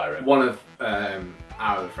copy of Skyrim? One of our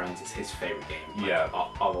other friends, it's his favourite game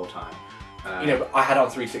of all time. You know, I had it on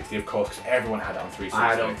 360, of course, because everyone had it on 360. I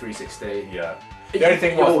had it on 360. Yeah. The only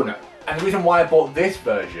thing was, and the reason why I bought this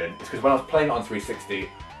version is because when I was playing it on 360,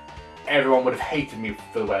 everyone would have hated me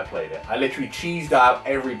for the way I played it. I literally cheesed out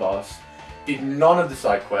every boss, did none of the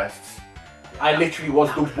side quests. I literally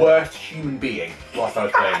was the worst human being whilst I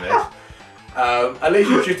was playing this. I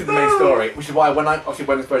literally just did the main story, which is why when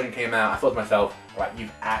this version came out, I thought to myself, right,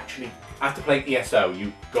 you've actually, after playing ESO,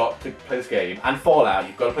 you've got to play this game, and Fallout,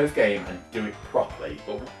 you've got to play this game and do it properly.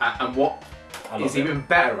 And what is even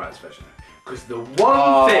better about this version? Because the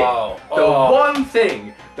one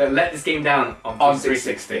thing that let this game down on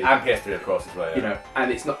 360 and PS3 of course as well, you know,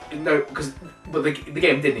 and it's not but the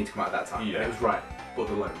game did need to come out at that time. Yeah, it was right, but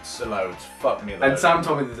the loads, fuck me. And Sam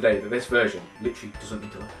told me the other day that this version literally doesn't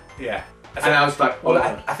need to load. Yeah, and I was like, well,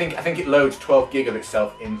 I think it loads 12 gig of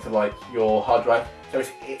itself into like your hard drive, so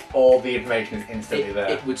all the information is instantly there.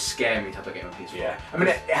 It would scare me to have that game on PS4. Yeah, I mean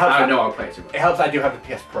it helps. I know I'll play it too much. It helps. I do have the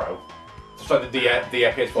PS Pro. So the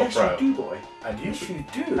PS4 Pro. Yes, you do, boy. I do. Yes, you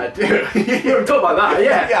do. I do. You haven't talked about that,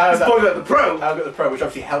 yeah. Yeah, It's talking about the Pro. I've got the Pro, which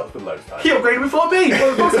obviously helps with loads time. He upgraded before me.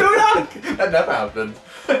 What's going on? That never happened.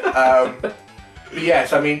 But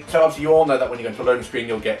yes, I mean, so obviously you all know that when you go into a loading screen,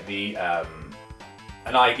 you'll get the a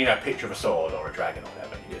picture of a sword or a dragon or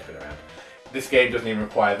whatever. You just spin around. This game doesn't even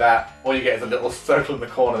require that. All you get is a little circle in the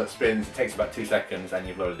corner that spins. It takes about 2 seconds, and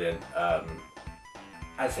you've loaded in. As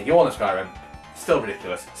I say, you all know Skyrim. Still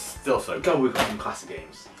ridiculous, still so good. God, we've got some classic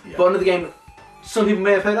games. Yeah. But another game some people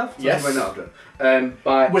may have heard of, some people may not have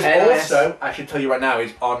done. Which also, I should tell you right now,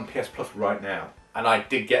 is on PS Plus right now. And I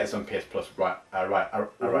did get this on PS Plus right now.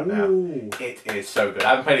 It is so good. I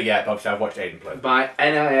haven't played it yet, but obviously I've watched Aiden play it. By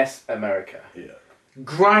NIS America. Yeah.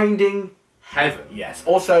 Grinding Heaven. Yes.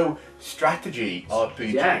 Also, strategy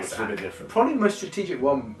RPG, yes, which is a bit different. Probably the most strategic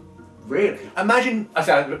one. Really? Imagine, I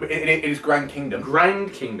said it is Grand Kingdom.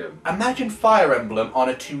 Grand Kingdom. Imagine Fire Emblem on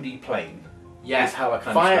a 2D plane. Yeah. Is how I kind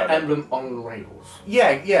of Fire Emblem on rails.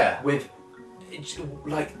 Yeah, yeah. With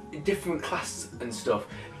like different classes and stuff.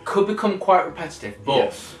 Could become quite repetitive, but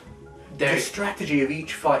yes. The strategy of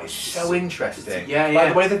each fight is so interesting. Yeah, like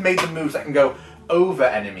the way they've made the moves that can go over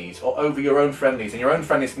enemies or over your own friendlies, and your own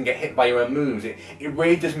friendlies can get hit by your own moves. It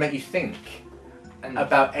really does make you think. And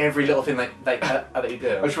about every little thing that you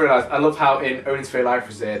do. I just realised, I love how in Odin's Sphere Life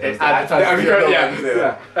was there. It's advertising.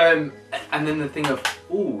 And then the thing of,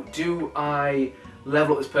 do I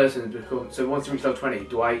level up this person to become, so once you reach level 20,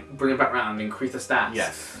 do I bring them back around and increase the stats?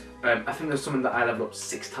 Yes. I think there's something that I leveled up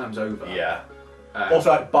 6 times over. Yeah.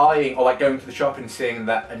 Also, like buying or like going to the shop and seeing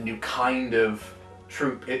that a new kind of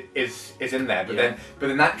troop is in there, but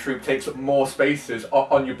then that troop takes up more spaces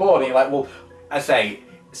on your board, and you're like, well, I say.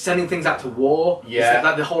 Sending things out to war,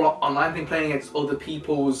 like the whole online thing, playing against other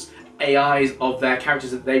people's AIs of their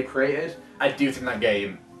characters that they've created. I do think that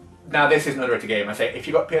game. Now this is an underrated game. I say if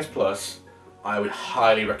you've got PS Plus, I would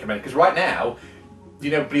highly recommend it because right now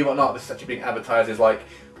you know, believe it or not, this is actually being advertised as like,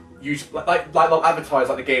 they'll advertise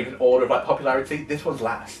like the games in order of like popularity. This one's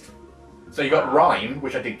last. So you got Rime,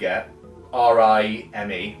 which I did get,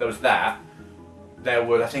 R-I-M-E. There was that. There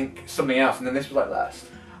was, I think, something else, and then this was like last.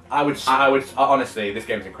 I would honestly, this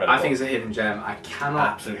game's incredible. I think it's a hidden gem. I cannot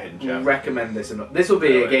absolute hidden gem. Recommend this enough. This will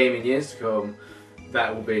be a game in years to come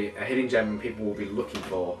that will be a hidden gem and people will be looking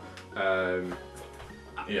for.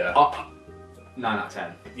 Yeah. 9 out of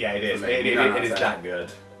 10. Yeah, it is. It is that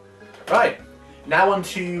good. Right. Now on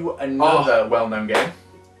to another well-known game.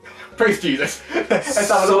 Praise Jesus. Such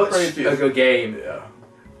a good game. Yeah.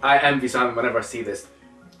 I envy Simon whenever I see this.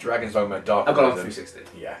 Dragon's Dogma Dark. I've got on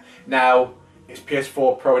 360. Yeah. Now, it's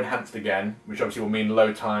PS4 Pro enhanced again, which obviously will mean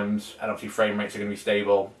load times and obviously frame rates are going to be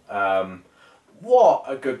stable. What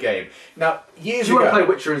a good game. Now, years ago... Do you want to play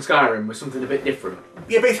Witcher and Skyrim with something a bit different?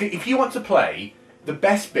 Yeah, basically, if you want to play the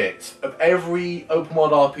best bits of every open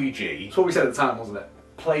world RPG... That's what we said at the time, wasn't it?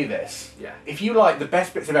 Play this. Yeah. If you like the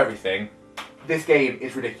best bits of everything, this game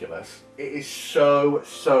is ridiculous. It is so,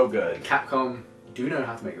 so good. Capcom do know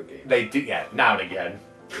how to make good games. They do, yeah, now and again.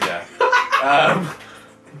 Yeah.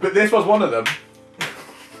 But this was one of them.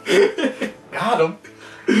 Got them.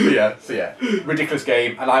 So yeah, ridiculous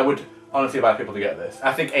game, and I would honestly advise people to get this.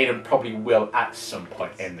 I think Aiden probably will at some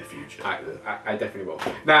point in the future. I definitely will.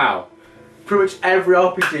 Now, pretty much every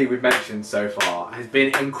RPG we've mentioned so far has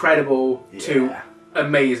been incredible to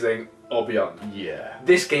amazing or beyond. Yeah.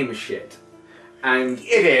 This game is shit. And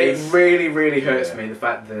it is. It really, really hurts me the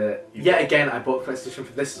fact that yet again I bought the PlayStation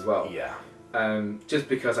for this as well. Yeah. Just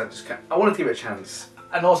because I wanted to give it a chance.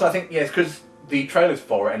 And also I think it's because the trailers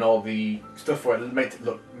for it and all the stuff for it made it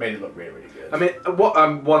look really, really good. I mean,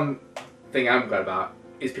 one thing I'm glad about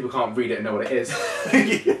is people can't read it and know what it is.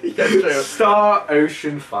 Yeah, true. Star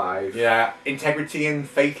Ocean 5. Yeah. Integrity and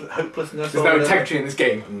hopelessness. There's no integrity in this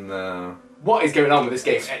game. No. What is going on with this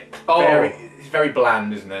game? It's very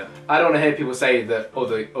bland, isn't it? I don't want to hear people say that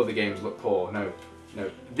other games look poor. No.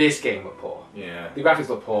 This game looked poor. Yeah. The graphics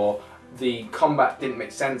look poor. The combat didn't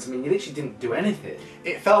make sense. I mean, you literally didn't do anything.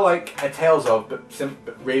 It felt like a Tales of, but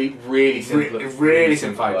really simple. Really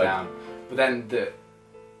simplified down. But then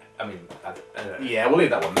I don't know. Yeah, we'll leave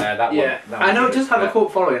that one there. That one. I know it does have a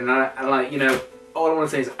cult following, and I like, you know, all I want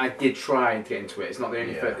to say is I did try to get into it. It's not the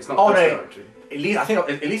only. It's not. Oh no. At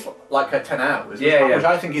least like 10 hours. Which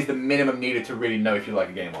I think is the minimum needed to really know if you like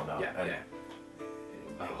a game or not. Yeah.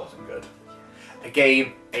 It wasn't good. A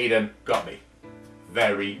game Aiden got me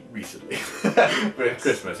very recently for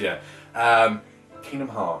Christmas. Yeah. Kingdom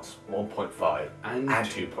Hearts 1.5 and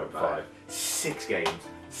 2.5. 6 games.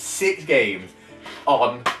 6 games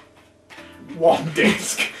on one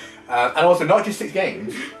disc. And also not just 6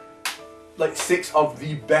 games, like 6 of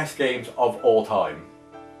the best games of all time.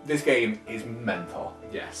 This game is mental.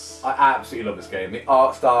 Yes. I absolutely love this game. The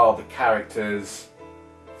art style, the characters.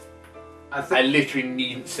 I literally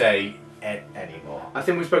needn't say anymore. I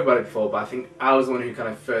think we spoke about it before, but I think I was the one who kind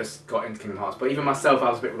of first got into Kingdom Hearts. But even myself, I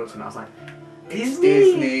was a bit reluctant. I was like,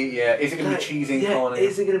 Disney, yeah. Is it going to be cheesy and corny?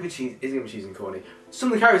 Is it going to be cheesy and corny?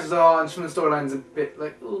 Some of the characters are, and some of the storylines are a bit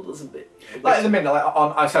like, oh, that's a bit. Like at the minute, like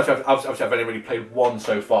I've only really played one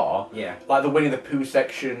so far. Yeah. Like the Winnie the Pooh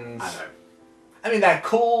sections. I know. I mean, they're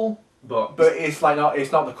cool, but it's like not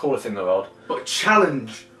the coolest thing in the world. But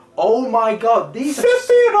challenge. Oh my God, these are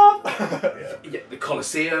yeah. The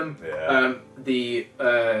Colosseum, yeah. the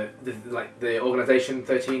organisation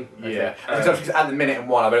 13. Yeah, because at the minute in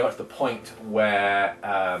one, I've only got to the point where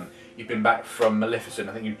you've been back from Maleficent.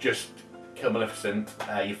 I think you just killed Maleficent.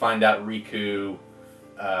 You find out Riku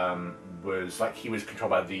was like he was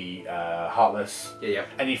controlled by the Heartless. Yeah.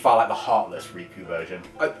 And you fight like the Heartless Riku version.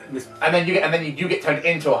 And then you get turned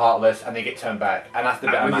into a Heartless, and they get turned back, and that's the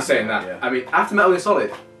bit. I'm saying that. Yeah. I mean, after Metal Gear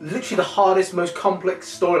Solid, literally the hardest, most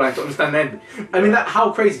complex storyline to understand. Then, I mean,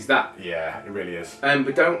 how crazy is that? Yeah, it really is.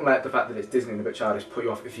 But don't let the fact that it's Disney and a bit childish put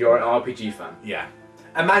you off if you're an RPG fan. Yeah.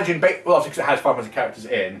 Imagine, well, obviously because it has Final Fantasy characters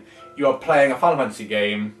in, you are playing a Final Fantasy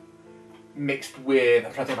game mixed with,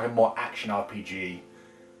 I'm trying to think of a more action RPG.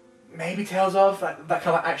 Maybe Tales of, that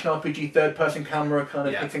kind of action RPG, third-person camera kind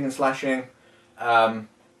of hitting and slashing.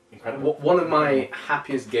 Incredible. One of my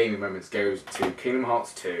happiest gaming moments goes to Kingdom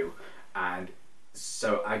Hearts 2, and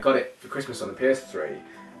so I got it for Christmas on the PS3,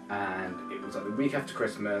 and it was like the week after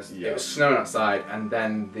Christmas. Yeah. It was snowing outside, and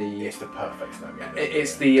then it's the perfect snow game.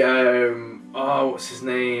 It's the what's his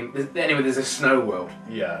name? There's a snow world.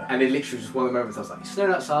 Yeah. And it literally was just one of the moments I was like, it's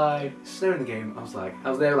snowing outside, it's snowing in the game. I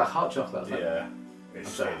was there like hot chocolate. I was like, It is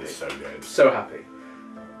so good. So happy.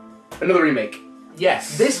 Another remake.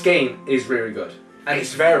 Yes. This game is really good. And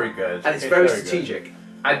it's very good. And it's very strategic.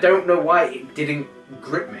 I don't know why it didn't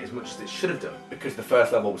grip me as much as it should have done. Because the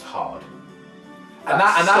first level was hard.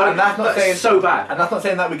 That's so bad. And that's not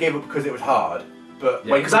saying that we gave up because it was hard, but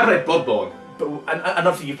because I played Bloodborne. But and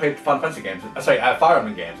obviously you played Final Fantasy games, Fire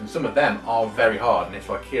Emblem games, and some of them are very hard, and it's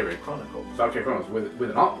Valkyria Chronicles. Valkyria Chronicles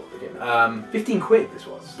with an art book again. 15 quid this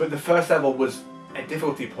was. But the first level was a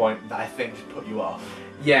difficulty point that I think just put you off.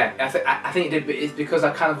 Yeah, I think it did, but it's because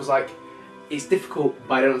I kind of was like, it's difficult,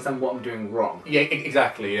 but I don't understand what I'm doing wrong. Yeah,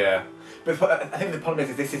 exactly. Yeah. But I think the problem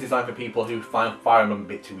is this is designed for people who find Fire Emblem a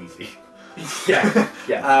bit too easy.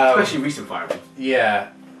 yeah, especially recent Fire Emblem.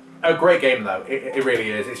 Yeah, a great game though. It really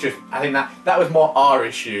is. It's just I think that was more our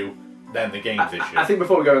issue than the game's issue. I think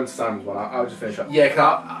before we go into Simon's one, I'll just finish up. Yeah,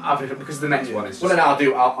 I'll finish up because the next one is. Well, then I'll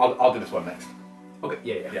do this one next. Okay.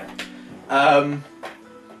 Yeah.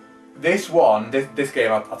 This one, this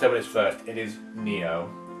game, I'll tell you what it is first. It is Neo.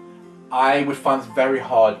 I would find it very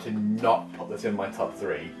hard to not put this in my top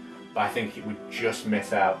 3, but I think it would just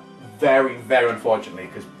miss out very, very unfortunately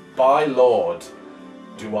because by Lord,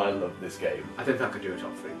 do I love this game. I don't think I could do a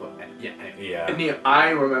top 3, but yeah. Anyway. Yeah. Neo, I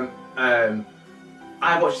remember.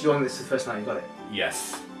 I watched you on this the first night you got it.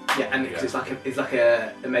 Yes. Yeah, and because it's like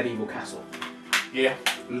a medieval castle. Yeah.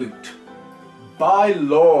 Loot. By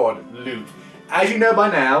Lord, loot. As you know by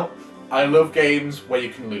now, I love games where you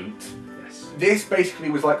can loot. Yes. This basically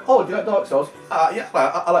was like, oh, do you like Dark Souls? Yeah,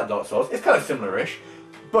 I like Dark Souls. It's kind of similar-ish.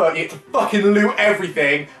 But you have to fucking loot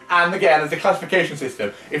everything, and again, there's a classification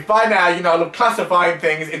system. If by now you know I love classifying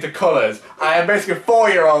things into colours, I am basically a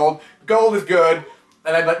 4-year-old, gold is good,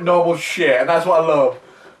 and then like normal shit, and that's what I love.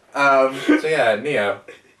 So yeah, Neo.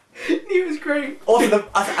 Neo's great. Also,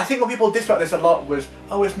 I think what people dislike this a lot was,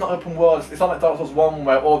 oh, it's not open world, it's not like Dark Souls 1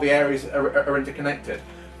 where all the areas are interconnected.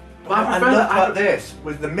 What I loved about this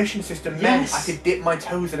was the mission system meant I could dip my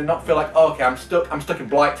toes in and not feel like, oh, okay, I'm stuck in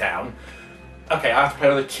Blighttown. Okay, I have to play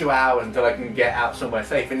another 2 hours until I can get out somewhere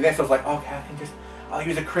safe. In this, I was like, okay, I'll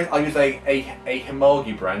use a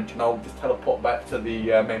Himolgi branch and I'll just teleport back to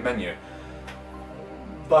the main menu.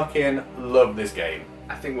 Fucking love this game.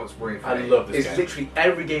 I think what's worrying for I me love this is game. literally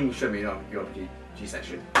every game you show me in your RPG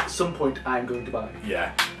section. At some point, I'm going to buy.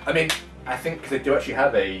 Yeah, I mean, I think because they do actually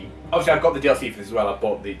have a. Obviously, I've got the DLC for this as well. I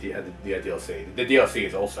bought the DLC. The DLC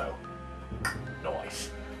is also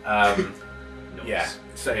nice. Nice. Yeah,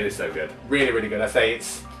 so it is so good. Really, really good. I say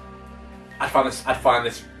it's. I'd find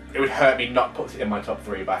this. It would hurt me not put it in my top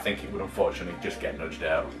 3, but I think it would unfortunately just get nudged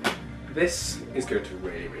out. This is going to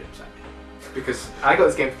really, really upset me because I got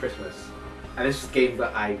this game for Christmas, and this is the game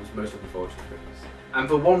that I was most looking forward to for Christmas. And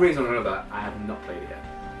for one reason or another, I have not played it yet.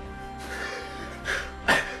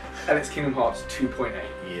 And it's Kingdom Hearts 2.8.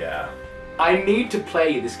 Yeah. I need to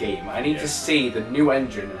play this game. I need to see the new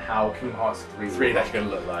engine and how Kingdom Hearts 3 3 is actually going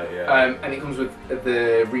to look like, yeah. And it comes with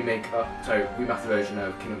the remaster version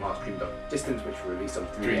of Kingdom Hearts Dream Dark Distance, which were released on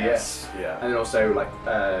 3DS. Yeah. And then also like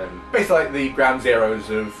basically like the ground zeros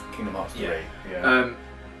of Kingdom Hearts 3. Yeah.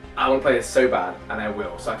 I want to play this so bad, and I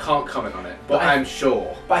will, so I can't comment on it, but I'm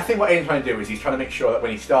sure. But I think what Aiden's trying to do is he's trying to make sure that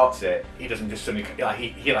when he starts it, he doesn't just suddenly,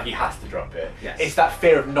 he has to drop it. Yes. It's that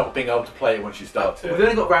fear of not being able to play it once you start it. We've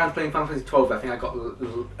only got around to playing Final Fantasy 12, I think I got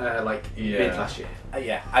mid last year.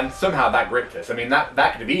 Yeah, and somehow that gripped us. I mean, that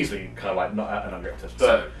could have easily kind of like not gripped us,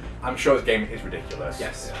 but I'm sure this game is ridiculous.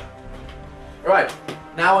 Yes. Yeah. Right,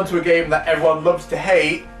 now onto a game that everyone loves to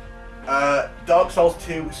hate, Dark Souls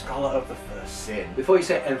 2 Scholar of the First Sin. Before you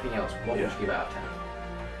say anything else, what would you give it out of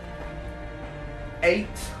 10?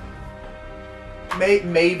 8.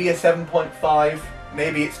 Maybe a 7.5.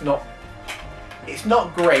 Maybe it's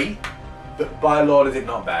not great, but by Lord is it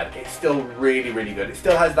not bad. It's still really, really good. It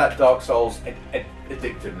still has that Dark Souls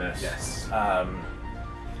addictiveness. Yes.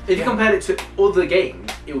 If you compared it to other games,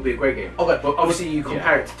 it would be a great game. Okay, but obviously you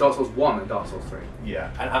compare it to Dark Souls 1 and Dark Souls 3.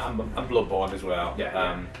 Yeah, and Bloodborne as well.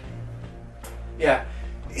 Yeah,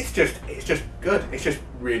 it's just good. It's just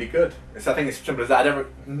really good. I think it's as simple as that.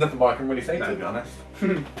 Nothing more I can really say, to be honest.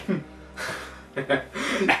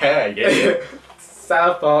 Yeah.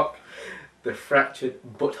 South Park, The Fractured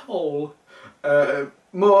Butthole.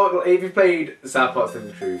 More, if you've played South Park Tell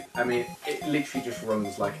the Truth, I mean, it literally just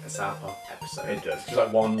runs like a South Park episode. It does. Just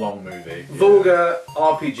like one long movie. Vulgar,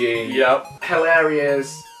 RPG. Yep.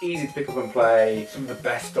 Hilarious, easy to pick up and play. Some of the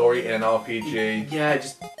best story in an RPG. Yeah,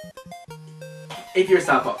 just... If you're a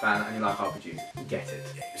South Park fan and you like RPGs, get it.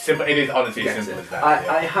 Simple. It is honestly as simple as that.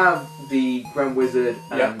 I have the Grand Wizard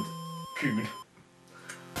and... Coon.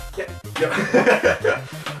 Yep.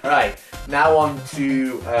 Right, now on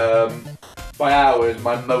to, by hours,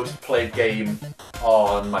 my most played game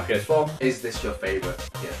on my PS4. Is this your favourite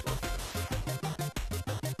PS4?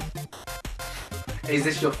 Is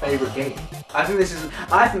this your favourite game? I think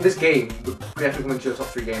this game would definitely come into your top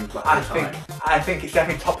 3 games. But I think it's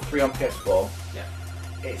definitely top 3 on PS4. Yeah.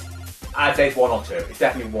 I'd say it's 1 or 2. It's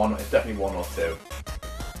definitely one. It's definitely 1 or 2.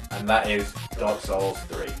 And that is Dark Souls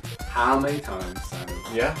 3. How many times have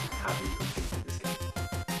you completed this game?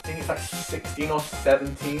 I think it's like 16 or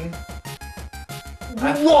 17.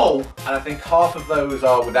 Whoa! And I think half of those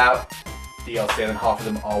are without DLC and half of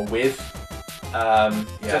them are with.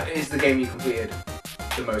 So is the game you completed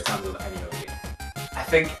the most times of any other game? I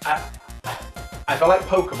think I feel like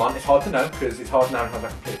Pokemon. It's hard to know because it's hard now how I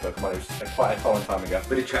completed Pokemon. It was quite a long time ago.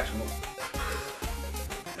 But did you catch them all?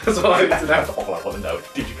 That's all I need to know. That's all I want to know.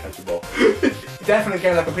 Did you catch them all? Definitely the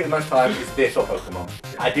game I completed most times is this or Pokemon.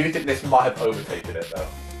 I do think this might have overtaken it though.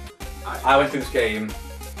 I went through this game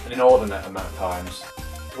an inordinate amount of times.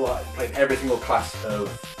 Played every single class of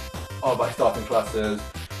my starting classes.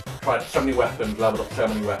 Tried so many weapons, leveled up so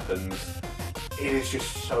many weapons. It is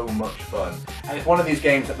just so much fun. And it's one of these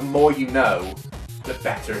games that the more you know, the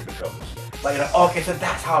better it becomes. Like, you're like, oh, okay, so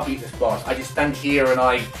that's how I beat this boss. I just stand here and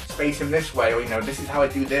I space him this way, or, you know, this is how I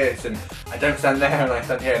do this, and I don't stand there and I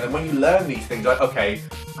stand here. And then when you learn these things, you're like, okay,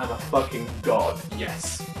 I'm a fucking god.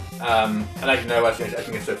 Yes. And as you know, as you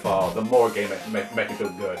get so far, the more a game makes me feel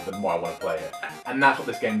good, the more I want to play it. And that's what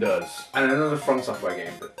this game does. And another From Software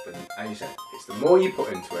game, but as you said, it's the more you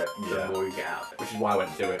put into it, the more you get out of it. Which is why I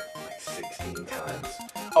went through it like 16 times.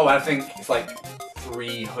 Oh, and I think it's like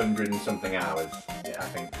 300 and something hours. Yeah, I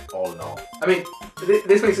think, all in all. I mean,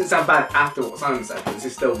 this makes it sound bad after what Simon said, but this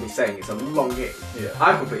is still me saying it's a long game. Yeah.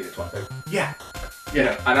 I've completed it twice. Yeah.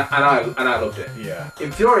 Yeah, and I loved it. Yeah.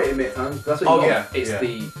 Infuriating me at times, but that's what you want. Yeah. It's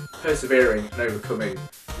the persevering and overcoming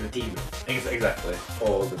the demons. Exactly.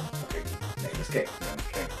 Or the fucking nameless king.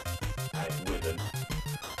 Okay. I'm with him.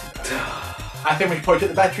 I think we should point at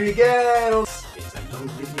the battery again. It's a long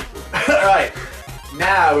video. Right.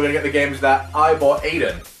 Now we're gonna get the games that I bought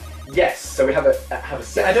Aiden. Yes, so we have a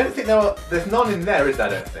set. I don't think there's none in there, is there? I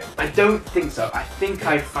don't think. I don't think so. I think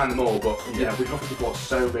I found them all, but you know, we've obviously bought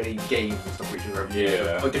so many games and stuff which are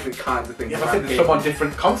of different kinds of things. Yeah, I think there's some on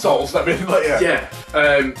different consoles. I mean, like, yeah.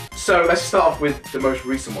 So let's start off with the most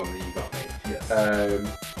recent one that you got me. Yes.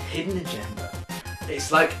 Hidden Agenda. It's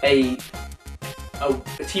like a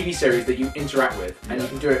TV series that you interact with, and you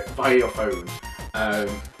can do it via your phone.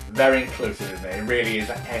 Very inclusive, isn't it? It really is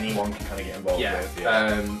that anyone can kind of get involved with.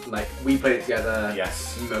 Yeah. Like we played it together.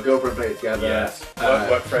 Yes. My girlfriend played it together. Yes.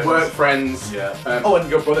 Work friends. Work friends. Yeah. And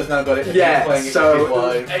your brother's now got it. Yeah. Playing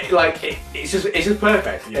So it's just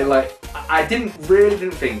perfect. Yeah. And like I didn't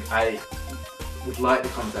think I would like the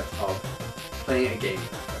concept of playing a game.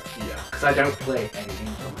 Yeah. Because I don't play any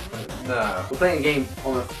games on my phone. No. We're playing a game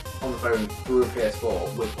on the phone through a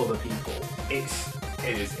PS4 with other people. It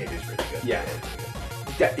is really good. Yeah.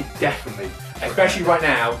 Definitely. Especially right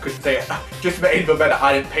now, because just to make it even better,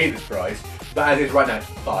 I didn't pay this price, but as it is right now, it's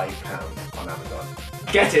 £5 on Amazon.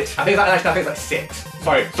 Get it. I think it's like 6.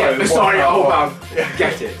 Sorry. Yeah.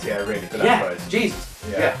 Get it. Yeah, really, for that price. Jesus.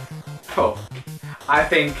 Yeah. Cool. I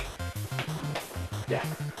think. Yeah.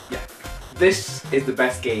 This is the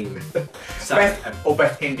best game. Best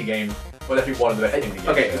indie game. Well, definitely one of the best indie games.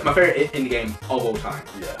 Okay, it's my favourite indie game of all time.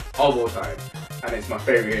 Yeah. Of all time. And it's my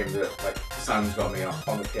favourite game that like Sam's got me on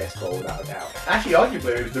the PS4 without a doubt. Actually,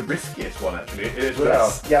 arguably, it was the riskiest one actually as well.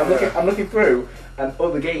 Yes. Yeah, I'm looking through, and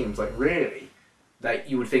other games like really, like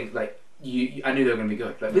you would think like I knew they were going to be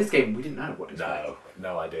good. Like this game, we didn't know what it was.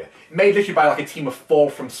 No idea. Made literally by like a team of 4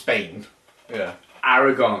 from Spain. Yeah.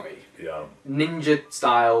 Origami. Yeah. Ninja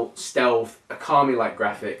style stealth, Akami-like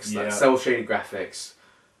graphics, like cell shaded graphics.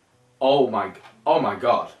 Oh my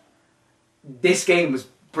god, this game was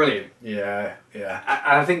brilliant. Yeah.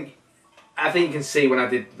 I think you can see when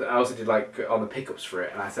I also did like on the pickups for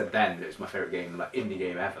it, and I said then that it was my favourite game, like indie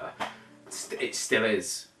game ever. It still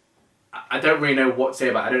is. I don't really know what to say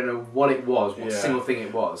about it. I don't know what it was, what single thing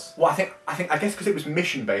it was. Well, I guess because it was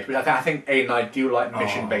mission based, but I think Aiden and I do like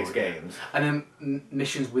mission based games. And then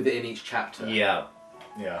missions within each chapter. Yeah.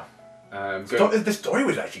 The story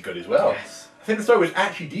was actually good as well. Yes. I think the story was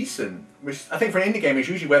actually decent, which I think for an indie game is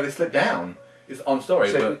usually where they slip down. Is on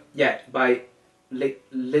story. So, by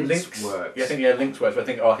Links Works. Yeah, I think Links Works. But I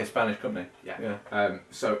think like a Spanish company. Yeah.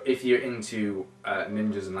 So if you're into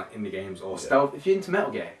ninjas and like indie games or stealth, if you're into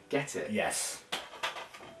Metal Gear, get it. Yes.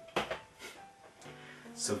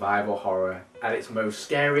 Survival horror at its most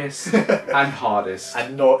scariest and hardest.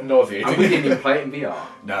 And nauseating. And we didn't even play it in VR.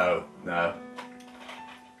 No.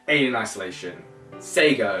 Alien Isolation.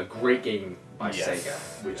 Sega, a great game by Yes.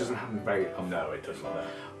 Sega, which doesn't happen very often. No, it doesn't.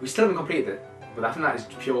 We still haven't completed But I think that is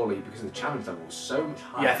purely because the challenge level was so much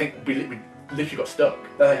higher. Yeah, I think we literally got stuck.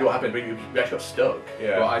 That's actually what happened. We actually got stuck.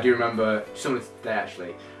 Yeah. Well, I do remember similar to today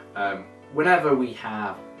actually. Whenever we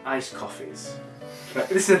have iced coffees, like,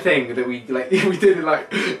 this is a thing that we like. We did it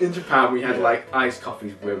like in Japan. We had like iced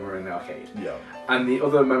coffees when we were in the arcade. Yeah. And the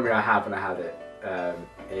other memory I have when I had it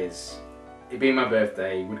is it being my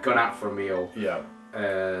birthday. We'd gone out for a meal. Yeah.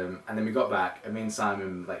 And then we got back, and me and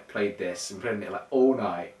Simon like played this and played it like all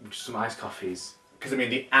night with just some iced coffees. Because I mean,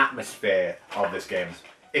 the atmosphere of this game.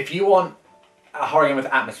 If you want a horror game with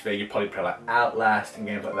atmosphere, you'd probably play like Outlast and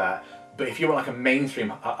games like that. But if you want like a mainstream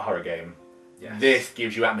horror game, Yes. this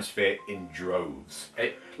gives you atmosphere in droves.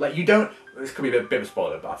 Like you don't. This could be a bit of a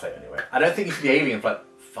spoiler, but I'll say it anyway. I don't think you see the alien for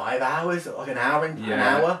like 5 hours, like an hour, an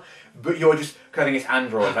hour. But you're just, cause I think it's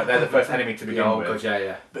androids, like they're the first enemy to begin with. Oh god,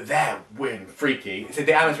 yeah. But they're weird and freaky. So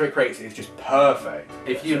the atmosphere it creates is just perfect.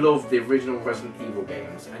 If you love the original Resident Evil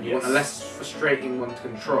games and you want a less frustrating one to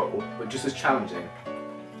control, but just as challenging,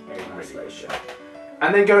 Alien Isolation.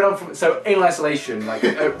 And then going on from Alien Isolation, like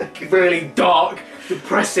a really dark,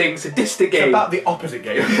 depressing, sadistic game. It's about the opposite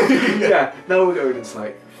game. Yeah. Now we're going into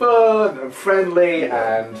like fun and friendly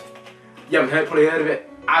and you haven't probably heard of it.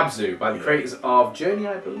 Abzu by the creators of Journey,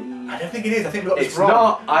 I believe. I don't think it is. I think we got this It's wrong.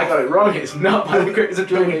 not. I got it wrong. It's not by the creators of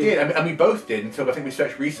Journey. No, we did, and we both did until I think we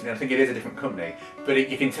searched recently. I think it is a different company, but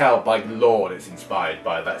you can tell by Lord it's inspired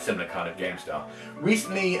by that similar kind of game style.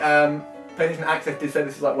 Recently, PlayStation Access did say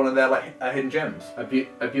this is like one of their like hidden gems. A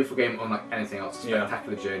beautiful game, unlike anything else. A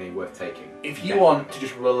spectacular journey worth taking. If you want to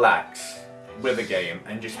just relax with a game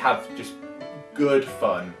and just have just good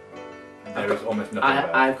fun, there is almost nothing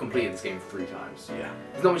better. I've completed this game 3 times. Yeah.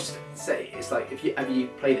 There's not much to say. It's like have you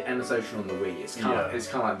played Endless Ocean on the Wii? It's kind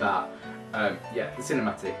of like that. Yeah, the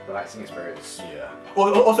cinematic, relaxing experience. Yeah.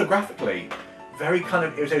 Also graphically, very kind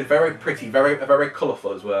of it was very pretty, very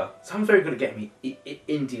colourful as well. So I'm very good at getting me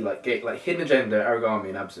indie like Hidden Agenda, Origami,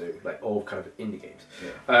 and Abzu, like all kind of indie games.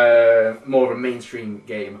 Yeah. More of a mainstream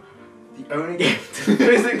game. The only game to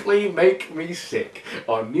physically make me sick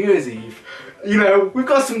on New Year's Eve. You know, we've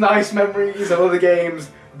got some nice memories of other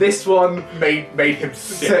games. This one made him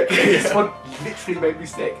sick. This one literally made me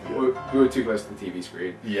sick. We were too close to the TV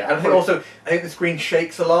screen. Yeah, and I think the screen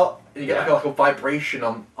shakes a lot. You get like a vibration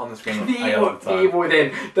on the screen. The evil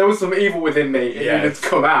within. There was some evil within me. It needed to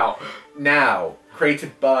come out. Now,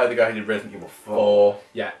 created by the guy who did Resident Evil 4.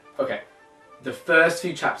 Yeah. Okay. The first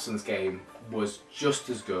few chapters in this game was just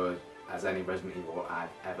as good as any Resident Evil I've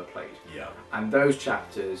ever played. Yeah. And those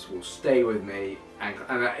chapters will stay with me, and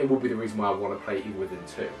it will be the reason why I want to play Evil Within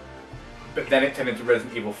 2. But then it turned into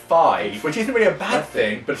Resident Evil 5, which isn't really a bad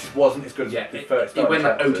thing, but it just wasn't as good as the first. It went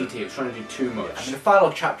like OTT, it was trying to do too much. Yeah. And the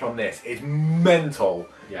final chapter on this is mental.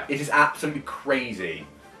 Yeah. It is absolutely crazy.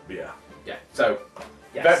 But yeah. Yeah, so,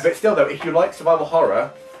 yes. But still though, if you like survival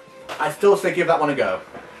horror, I'd still say give that one a go.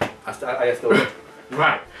 I still would.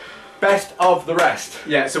 Right. Best of the rest.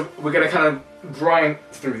 Yeah, so we're going to kind of grind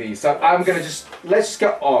through these. So I'm going to let's just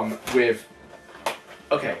get on with,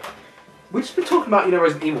 okay. We've just been talking about,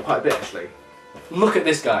 Resident Evil quite a bit actually. Look at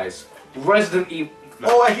this, guys. Resident Evil.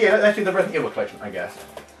 Oh, yeah, let's do the Resident Evil collection, I guess.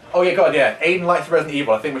 Oh yeah, God, yeah. Aiden likes Resident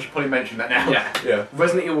Evil. I think we should probably mention that now. Yeah.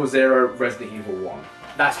 Resident Evil 0, Resident Evil 1.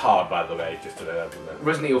 That's hard, by the way, just to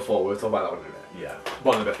Resident Evil 4, we'll talk about that one in a minute. Yeah,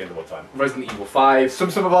 one of the best games of all time. Resident Evil 5. Some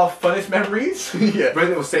of our funnest memories. Yeah.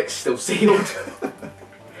 Resident Evil 6, still sealed.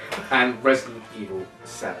 And Resident Evil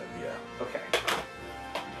 7. Yeah. Okay.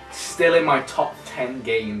 Still in my top 10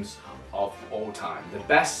 games of all time. The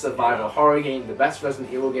best survival horror game, the best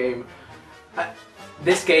Resident Evil game.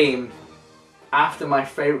 This game, after my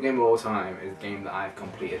favourite game of all time, is a game that I've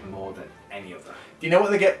completed more than any other. Do you know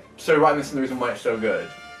what they get so right, and this is the reason why it's so good?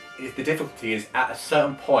 Is the difficulty is at a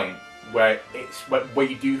certain point where where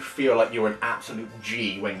you do feel like you're an absolute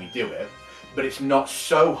G when you do it, but it's not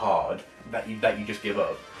so hard that you just give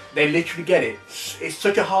up. They literally get it. It's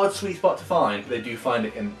such a hard sweet spot to find, but they do find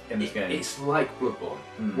it in this game. It's like Bloodborne.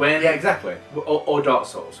 Yeah, exactly. Or Dark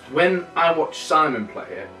Souls. When I watched Simon play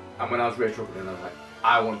it, and when I was really struggling, I was like,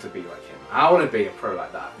 I want to be like him. I want to be a pro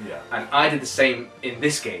like that. Yeah. And I did the same in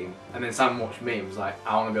this game, and then Simon watched me and was like,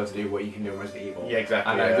 I want to be able to do what you can do in Resident Evil. Yeah,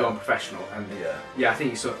 exactly. And go on professional. And I think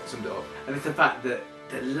you summed it up. And it's the fact that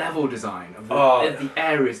the level design of the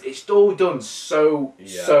areas, it's all done so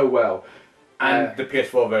well. And the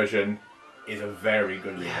PS4 version is a very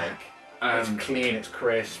good remake. It's clean, it's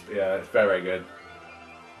crisp, it's very good.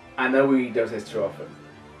 I know we don't say this too often.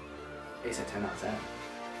 It's a 10 out of 10.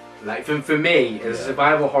 Like for me, as a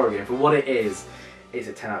survival horror game, for what it is, is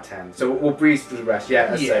a 10 out of 10. So we'll breeze through the rest.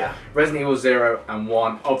 Yeah. So Resident Evil 0 and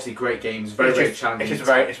 1, obviously great games, very challenging. It's a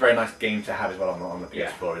very nice game to have as well on the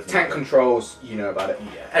PS4. Isn't Tank it? controls, you know about it.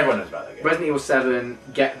 Yeah, everyone knows about that game. Resident Evil 7,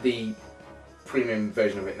 get the premium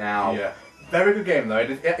version of it now. Yeah. Very good game though.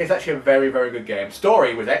 It's actually a very good game.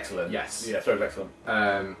 Story was excellent. Yes. Yeah, story was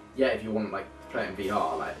excellent. Yeah, if you want like to play it in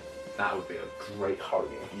VR, like that would be a great horror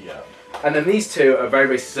game. Yeah. And then these two are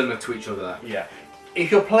very similar to each other. Yeah. If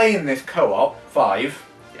you're playing this co-op 5,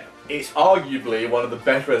 it's arguably one of the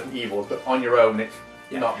best Resident Evils, but on your own, it's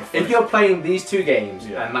not the first. If you're playing these two games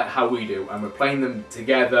and like how we do, and we're playing them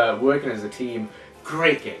together, working as a team,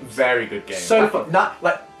 great games. Very good games. So fun. Not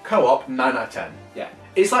like co-op 9 out of 10. Yeah.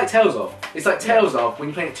 It's like Tales of. It's like Tales of when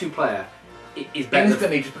you're playing it 2-player. It is better.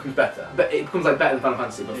 Instantly just becomes better. But it becomes like better than Final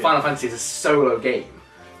Fantasy. But Final Fantasy is a solo game.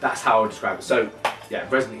 That's how I would describe it. So yeah,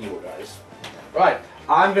 Resident Evil, guys. Right.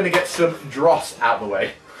 I'm gonna get some dross out of the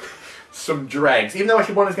way. Some dregs. Even though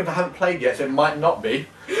actually one of these games I haven't played yet, so it might not be.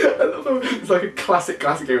 It's like a classic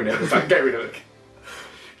game now. It's like, get rid of it.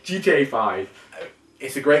 GTA 5.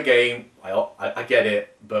 It's a great game. I get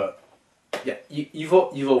it, but yeah, you've all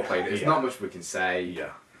played it. There's not much we can say. Yeah.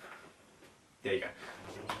 There you go.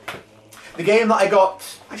 The game that I got,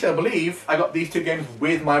 actually I believe I got these two games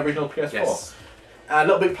with my original PS4. Yes.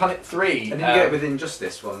 Little Big Planet 3. And did you get it with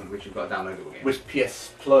Injustice one, which you've got a downloadable game? Was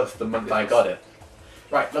PS Plus the month I got it.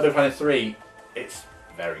 Right, Little Big Planet 3, it's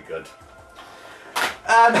very good.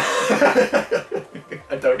 I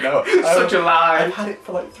don't know. Such a lie. I've had it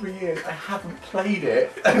for like 3 years. I haven't played it.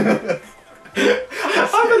 I've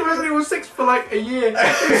had Resident Evil 6 for like a year.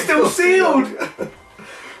 It's still sealed.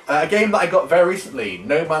 A game that I got very recently,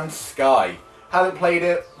 No Man's Sky. Haven't played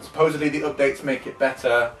it. Supposedly the updates make it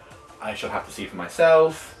better. I shall have to see for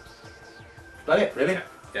myself. Is that it, really?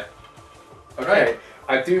 Yeah. Okay.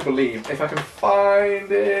 I do believe, if I can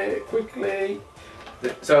find it quickly.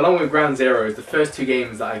 So along with Ground Zero is the first two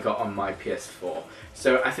games that I got on my PS4.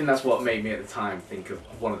 So I think that's what made me at the time think of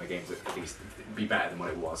one of the games that at least be better than what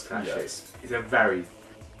it was. Actually, it's a very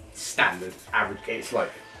standard, average game. It's like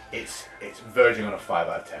it's verging on a 5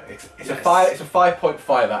 out of 10. It's a 5.5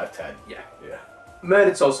 out of 10. Yeah. Yeah.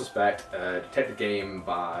 Murdered Soul Suspect, detective game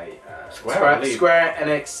by Square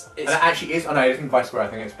Enix. And it actually is. Oh no, it isn't by Square. I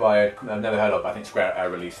think it's by. I've never heard of. But I think Square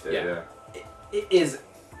released it. Yeah. It is.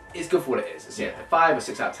 It's good for what it is. It's a 5 or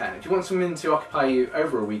 6 out of 10. If you want something to occupy you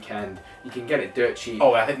over a weekend, you can get it dirt cheap.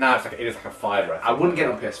 Oh, I think now it is like a 5. I wouldn't get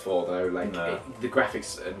it on PS4 though. Like the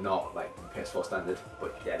graphics are not like PS4 standard,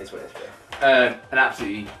 but yeah, it is what it is. An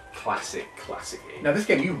absolutely classic game. Now this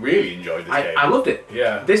game, you really enjoyed this game. I loved it.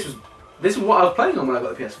 Yeah. This was what I was playing on when I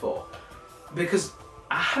got the PS4, because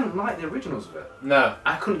I hadn't liked the originals of it. No.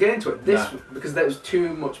 I couldn't get into it. Because there was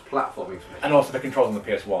too much platforming for me. And also the controls on the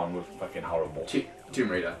PS1 was fucking horrible. Tomb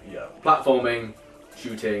Raider. Yeah. Platforming,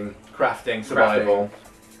 shooting, crafting, survival,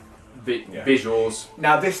 visuals.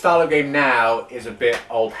 Now this style of game now is a bit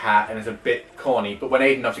old hat and it's a bit corny, but when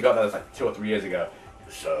Aiden obviously got that, was like 2 or 3 years ago. It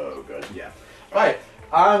was so good. Yeah. Right.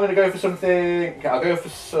 I'm gonna go for something. Okay, I'll go for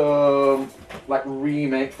some like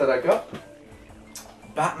remakes that I got.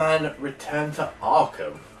 Batman Return to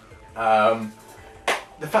Arkham.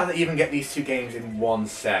 The fact that you even get these two games in one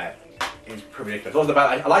set is pretty ridiculous. Also,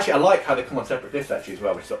 I like how they come on separate discs actually as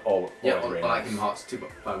well, which is all really like nice. Kingdom Hearts 2.5,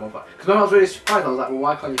 1.5. Because when I was really surprised, I was like, well,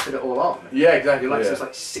 why can't you fit it all on? Yeah, exactly. You're like, so it's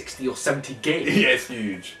like 60 or 70 games. Yeah, it's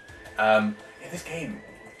huge. This game,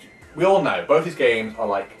 we all know, both these games are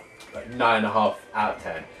like 9.5 out of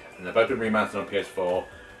 10, and they've both been remastered on PS4.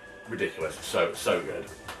 Ridiculous, so good.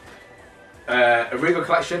 A Regal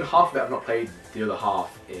Collection, half of it I've not played, the other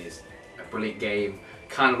half is a brilliant game,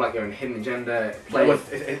 kind of like your own hidden agenda.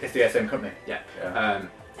 It's the same company. Yeah.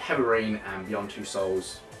 Heavy Rain and Beyond Two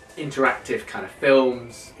Souls, interactive kind of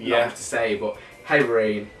films, not much to say, but Heavy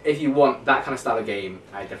Rain, if you want that kind of style of game,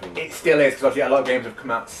 I definitely It still is, because obviously a lot of games have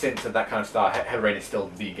come out since of that kind of style. Heavy Rain is still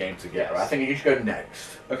the game to get. Right? I think you should go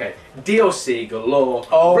next. Okay, DLC galore.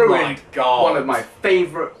 Oh Ruined, my god. one of my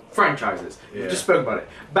favourite franchises. Yeah. We've just spoken about it.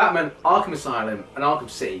 Batman, Arkham Asylum, and Arkham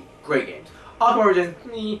City, great games. Arkham Origins,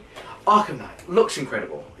 Arkham Knight, looks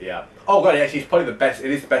incredible. Yeah. Oh god, actually, it's probably the best. It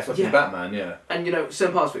is the best looking Batman. Yeah. And you know,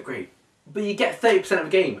 certain parts of it great, but you get 30% of the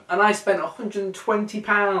game, and I spent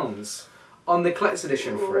 £120 on the collector's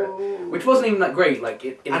edition for it, which wasn't even that great. Like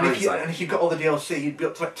in hindsight. And if you got all the DLC, you'd be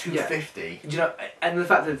up to like $250. You know, and the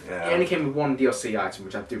fact that it only came with one DLC item,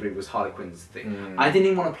 which I do believe was Harley Quinn's thing. Mm. I didn't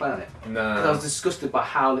even want to play on it No. because I was disgusted by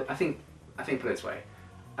how I think put it this way.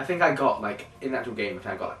 I think I got like in the actual game,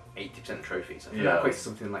 I got like 80% trophies. I think that equates to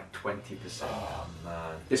something like 20%. Oh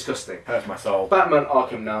man, disgusting. Hurts my soul. Batman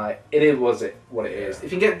Arkham Knight. It is what it is.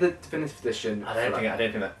 If you can get the definitive edition, I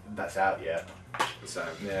don't think that's out yet. So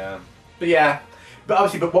yeah, but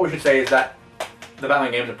obviously, what we should say is that the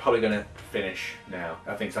Batman games are probably going to finish now.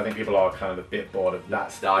 I think so. I think people are kind of a bit bored of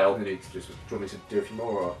that style. do you want me to do a few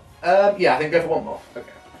more? Or? Yeah, I think go for one more.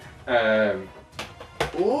 Okay.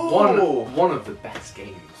 One of the best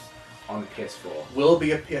games on the PS4 will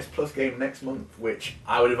be a PS Plus game next month, which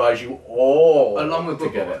I would advise you all along with to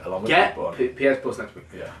get it. Along with get Bloodborne. PS Plus next week.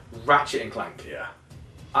 Yeah. Ratchet and Clank. Yeah.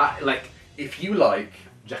 If you like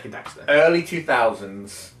Jack and Daxter, early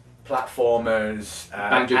 2000s platformers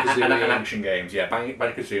Banjo-Kazooie. and action games, yeah,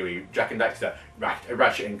 Banjo-Kazooie, Jack and Daxter,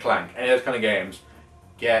 Ratchet and Clank, any of those kind of games,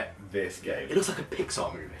 get this game. It looks like a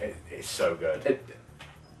Pixar movie. It's so good.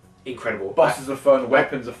 Incredible. Bosses are fun,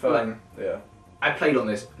 weapons are fun. Yeah. I played on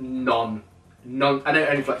this I know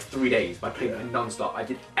only for like 3 days, but I played it non-stop. I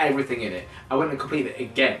did everything in it. I went and completed it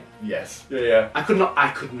again. Yes. Yeah. I could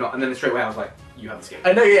not, and then straight away I was like, you have this game.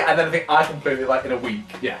 I know, yeah, and then I think I completed it like in a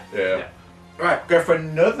week. Yeah. Right, go for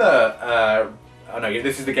another, oh no,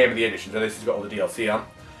 this is the Game of the Edition, so this has got all the DLC on.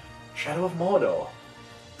 Shadow of Mordor.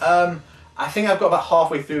 I think I've got about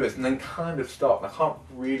halfway through this and then kind of stopped. I can't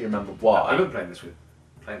really remember why. I've been playing this with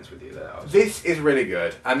you there. This is really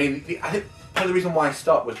good. I mean, I think part of the reason why I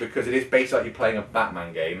stopped was because it is basically like you're playing a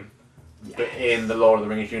Batman game, but in the Lord of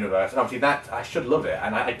the Rings universe. And obviously that, I should love it,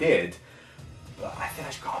 and I did. But I think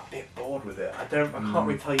I just got a bit bored with it. I can't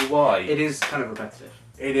really tell you why. It is kind of repetitive.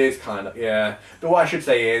 It is kind of, yeah. But what I should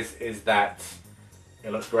say is that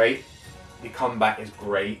it looks great, the combat is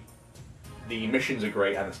great, the missions are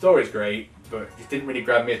great, and the story is great, but it didn't really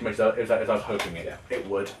grab me as much as I was hoping it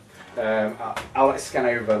would. I'll like scan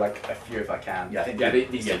over like a few if I can. Yeah, I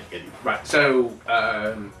think these two. Right. So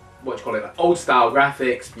what do you call it? Like, old style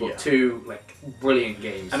graphics, but two like brilliant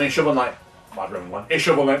games. I mean, Shovel Knight. It's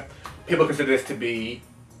Shovel Knight. People consider this to be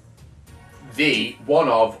one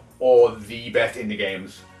of or the best indie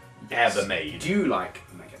games ever made. Do you like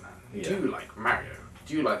Mega Man? Yeah. Do you like Mario?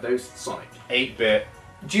 Do you like those Sonic? 8-bit.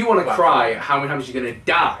 Do you want to cry how many times you're going to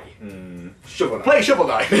die? Shovel Knight. Play Shovel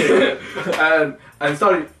Knight! and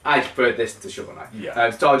I preferred this to Shovel Knight.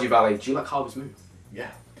 Yeah. Stardew Valley. Do you like Harvest Moon?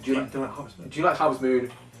 Yeah. Do you like Harvest Moon? Do you like Harvest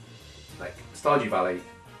Moon? Like Stardew Valley.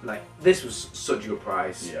 Like this was such a good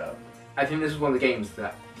price. Yeah. I think this was one of the games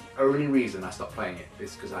that the only reason I stopped playing it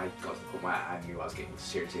is because I got to the point where I knew I was getting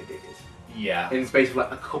seriously addicted. Yeah. In the space of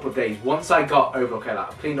like a couple of days. Once I got over, okay, like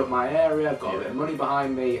I've cleaned up my area, I've got a bit of money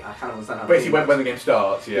behind me, I kind of understand how basically when the game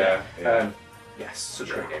starts, yes,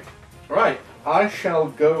 such a great game. Right, I shall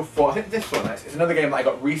go for, I think this one is another game that I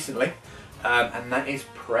got recently, and that is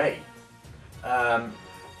Prey.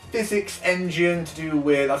 Physics engine to do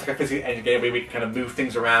with, that's like a physics engine game where we can kind of move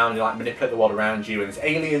things around, you like manipulate the world around you, and there's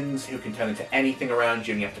aliens who can turn into anything around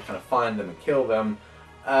you and you have to kind of find them and kill them.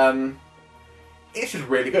 It's just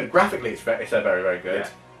really good. Graphically it's very, very good.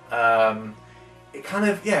 Yeah. It kind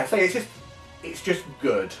of, it's just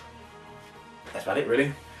good. That's about it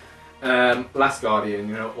really. Last Guardian,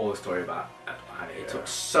 you know all the story about it took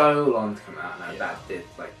so long to come out and that did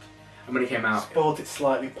like, and when it came out spoiled it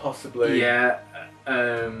slightly possibly. Yeah.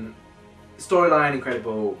 Storyline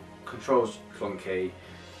incredible, controls clunky.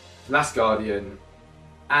 Last Guardian,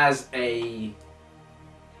 as a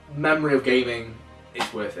memory of gaming,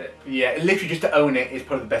 it's worth it. Yeah, literally just to own it is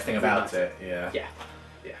probably the best thing about it. Yeah.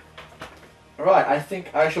 Alright, I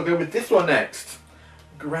think I shall go with this one next.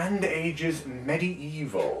 Grand Ages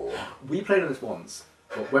Medieval. We played on this once,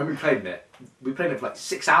 but when we played it for like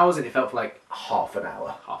 6 hours and it felt for like half an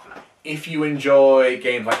hour. If you enjoy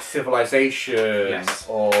games like Civilization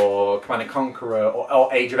or Command & Conqueror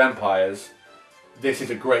or Age of Empires, this is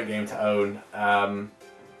a great game to own.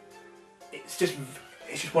 It's just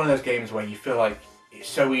one of those games where you feel like it's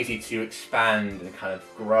so easy to expand and kind of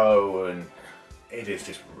grow, and it is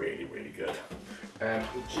just really, really good.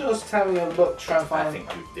 Just having a look, trying to find. I think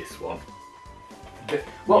with this one.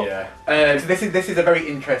 Well, so this is a very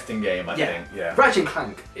interesting game, I think. Yeah. Ratchet and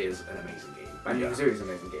Clank is an amazing game. Banjo-Kazooie is an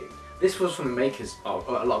amazing game. This was from the makers of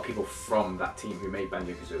a lot of people from that team who made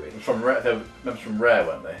Banjo-Kazooie. From Rare,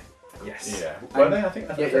 weren't they? Yes. Yeah. Were they? I think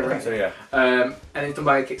so. Yeah. And it's done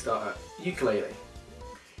by a Kickstarter. Ukulele.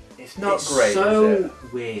 It's not great. So is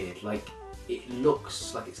it? weird. Like it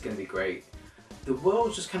looks like it's going to be great. The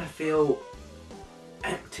worlds just kind of feel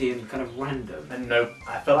empty and kind of random. And no,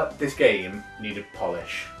 I felt like this game needed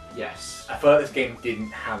polish. Yes. I felt like this game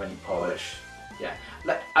didn't have any polish. Yeah.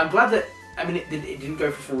 Like I'm glad that. I mean, it didn't go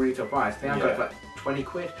for full retail price. I think I got it for like 20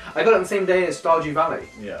 quid. I got it on the same day as Stardew Valley.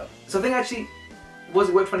 Yeah. So I think actually, was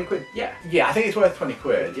it worth 20 quid? Yeah. Yeah, I think it's worth 20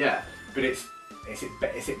 quid. Yeah. But it's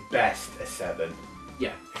at best a 7.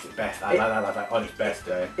 Yeah. It's its best. I like that on its best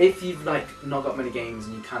day. If you've like not got many games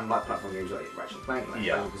and you can like platform games like Ratchet and Clank, like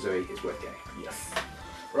Yeah. Banjo-Kazooie, it's worth getting. Yes.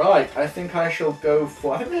 Right, I think I shall go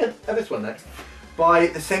for. I think we have this one next. By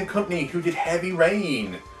the same company who did Heavy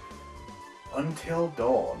Rain. Until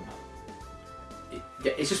Dawn. Yeah,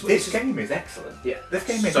 it's just This game is excellent. Yeah, This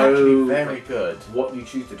game is so, actually very good. What you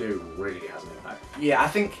choose to do really has an impact. Yeah, I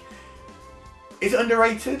think. Is it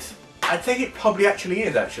underrated? I'd say it probably actually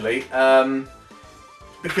is, actually.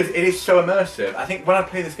 Because it is so immersive. I think when I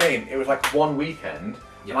played this game, it was like one weekend,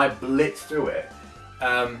 and I blitzed through it.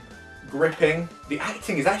 Gripping. The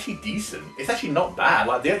acting is actually decent. It's actually not bad.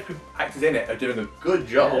 Like, the actors in it are doing a good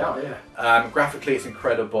job. Yeah. Graphically, it's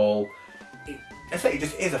incredible. It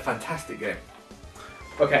just is a fantastic game.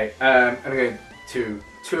 Okay, I'm going to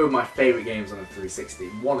two of my favourite games on the 360.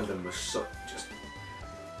 One of them was just...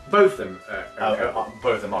 Both of them are incredible.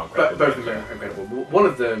 Both of them are incredible. Both of them are incredible. One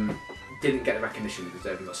of them didn't get the recognition it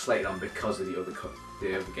deserved and got slated on because of the other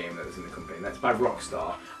game that was in the company. And that's by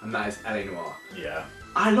Rockstar, and that is L.A. Noire. Yeah.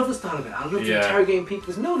 I love the style of it. I love interrogating people.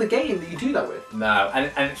 There's no other game that you do that with. No,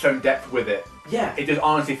 and it's so in depth with it. Yeah. It does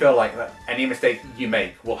honestly feel like that any mistake you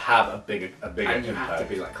make will have a bigger and impact. you have to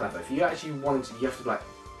be like clever. If you actually wanted to, you have to be like,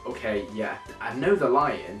 okay, yeah, I know they're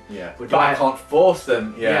lying. Yeah. But I can't force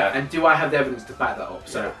them. Yeah. And do I have the evidence to back that up?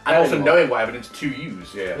 So yeah. And also knowing what evidence to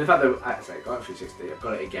use. Yeah. And the fact that I say got it 360, I've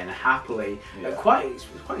got it again happily. Yeah. It was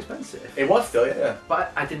quite expensive. It was still, yeah.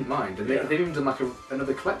 But I didn't mind, and they've even done like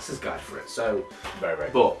another collector's guide for it. So very,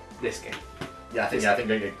 very. But this game. Yeah, I think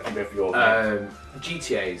go for yours.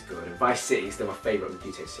 GTA is good, and Vice City is still my favourite of the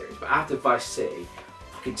GTA series. But after Vice City,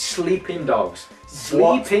 fucking Sleeping Dogs.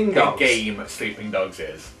 Sleeping Dogs. What a game Sleeping Dogs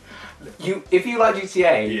is. If you like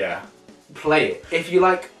GTA, yeah, play it. If you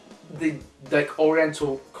like the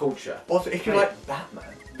Oriental culture, also if you like Batman,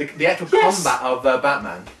 the actual combat of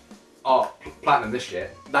Batman. Oh, platinum this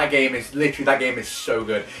shit. That game is so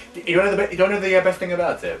good. You don't know the best thing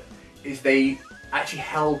about it is they actually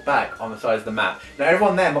held back on the size of the map. Now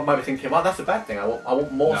everyone there might be thinking, well, that's a bad thing. I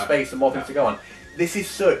want more space and more things to go on. This is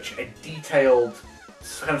such a detailed,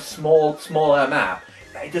 kind of smaller map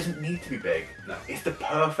that it doesn't need to be big. No. It's the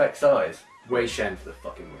perfect size. Wei Shen for the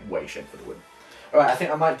fucking win. Wei Shen for the win. Alright, I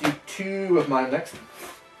think I might do two of mine next.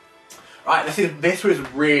 Right, this was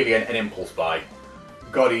really an impulse buy.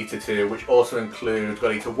 God Eater 2, which also includes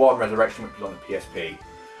God Eater 1 Resurrection, which was on the PSP.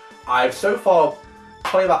 I've so far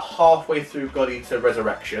played about halfway through God Eater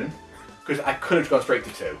Resurrection, because I could have gone straight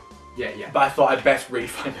to 2. Yeah. But I thought I'd best really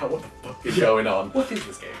find out what the fuck is going on. What is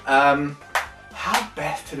this game? How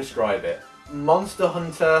best to describe it? Monster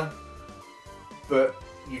Hunter, but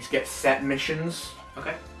you just get set missions.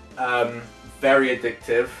 Okay. Very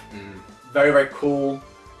addictive. Very, very cool.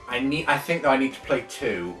 I think that I need to play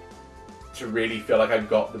 2 to really feel like I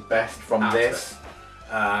got the best from this.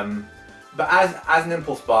 But as an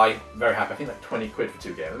impulse buy, very happy. I think like 20 quid for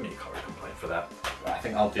 2 games. I mean, you can't really complain for that. Right, I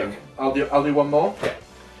think I'll do one more.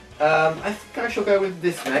 Yeah. I think I shall go with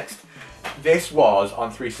this next. This was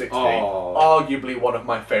on 360, arguably one of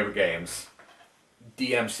my favourite games.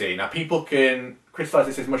 DMC. Now people can criticise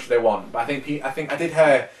this as much as they want, but I think I did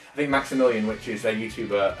hear Maximilian, which is a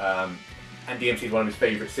YouTuber, and DMC is one of his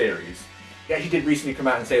favourite series. He actually did recently come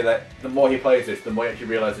out and say that the more he plays this, the more he actually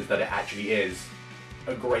realises that it actually is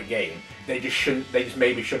a great game. They just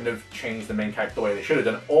maybe shouldn't have changed the main character the way they should have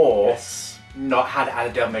done, or not had it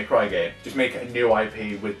as a Devil May Cry game. Just make it a new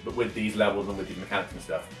IP with these levels and with these mechanics and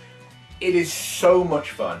stuff. It is so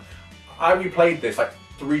much fun. I replayed this like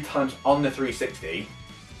 3 times on the 360.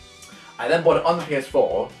 I then bought it on the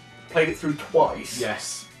PS4, played it through twice.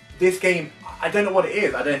 Yes. This game, I don't know what it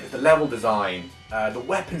is. I don't know if it's the level design. The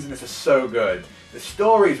weapons in this are so good. The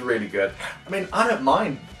story is really good. I mean, I don't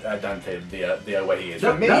mind Dante the way he is.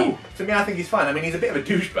 To me, I think he's fine. I mean, he's a bit of a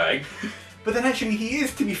douchebag, but then actually he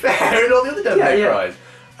is, to be fair, in all the other Devil May Cries.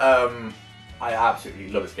 I absolutely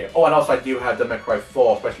love this game. Oh, and also I do have Devil May Cry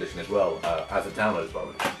 4 Special Edition as well, as a download as well,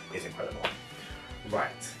 which is incredible.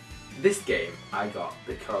 Right. This game I got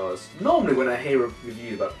because normally when I hear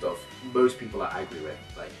reviews about stuff, most people I agree with,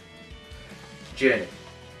 like Journey.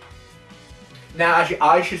 Now, actually,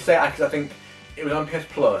 I should say, because I think it was on PS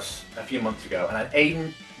Plus a few months ago, and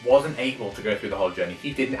Aiden wasn't able to go through the whole journey.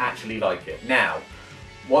 He didn't actually like it. Now,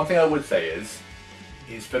 one thing I would say is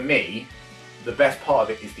for me, the best part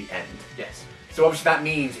of it is the end. Yes. So obviously that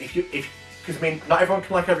means because I mean, not everyone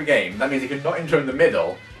can like every game. That means if you're not enjoying the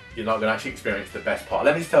middle, you're not going to actually experience the best part.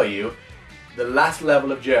 Let me just tell you, the last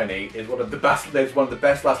level of Journey is one of the best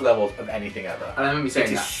last levels of anything ever. And I remember you saying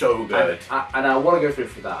that. It is so good. And I want to go through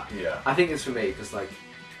for that. Yeah. I think it's for me because, like,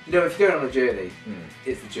 you know, if you're going on a journey,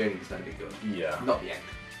 it's the journey that's going to be good. Yeah. Not the end.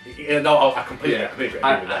 Yeah, no, I completely agree with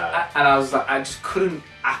that. And I was like, I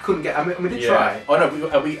couldn't get. I mean, we did try. Oh no,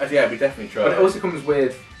 we definitely tried. But it also comes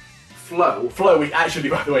with flow. Flow, which actually,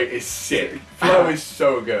 by the way, is sick. Flow is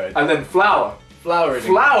so good. And then flower. Flower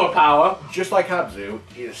power. Just like Abzu,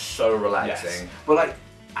 is so relaxing. Yes. But like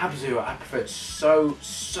Abzu, I preferred so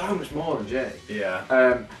much more than Journey.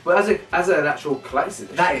 Yeah. But as an actual collector's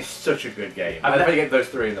edition, that is such a good game. I've never get those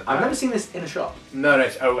three in the pack. I've never seen this in a shop. No,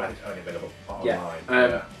 it's only available online.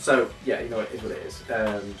 Yeah. So yeah, you know it is what it is.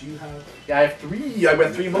 Do you have? Yeah, I have three. I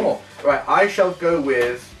went three more. Right, I shall go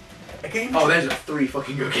with a game. Oh, there's three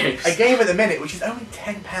fucking good games. A game at the minute, which is only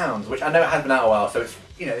 £10, which I know it has been out a while, so it's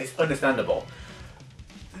it's understandable.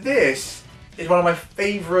 This is one of my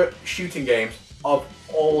favourite shooting games of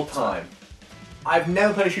all time. I've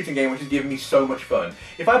never played a shooting game which has given me so much fun.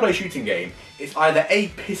 If I play a shooting game, it's either A,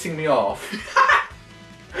 pissing me off,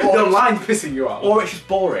 the line pissing you off, or it's just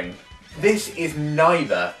boring. This is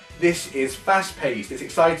neither. This is fast-paced, it's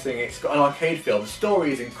exciting, it's got an arcade feel, the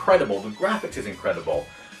story is incredible, the graphics is incredible.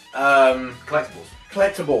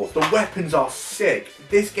 Collectibles, the weapons are sick.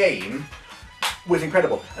 This game was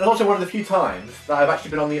incredible, and also one of the few times that I've actually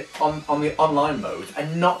been on the online mode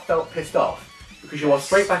and not felt pissed off, because you are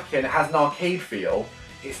straight back in. It has an arcade feel.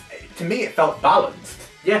 To me, it felt balanced.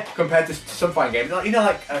 Yeah. Compared to some fighting games,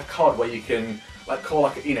 like a COD where you can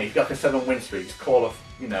call you've got like a 7 win streak, just call off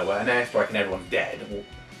an airstrike and everyone's dead, or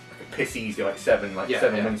like a piss easy seven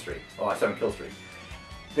win streak or like 7 kill streak.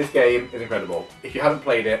 This game is incredible. If you haven't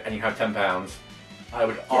played it and you have £10, I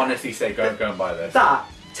would honestly say go and buy this. That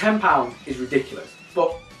 £10 is ridiculous.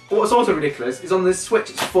 But what's also ridiculous is on the Switch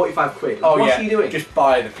it's 45 quid. Oh what are you doing? Just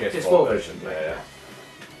buy the PS4 version. Yeah.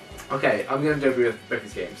 Okay, I'm going to go with both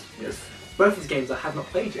these games. Yes. Both these games I have not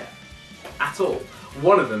played yet. At all.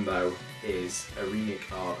 One of them though is a remake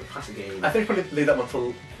of a classic game. I think we'll leave that one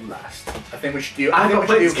till last. I think we should do. I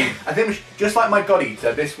think we should, just like my God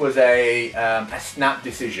Eater. This was a snap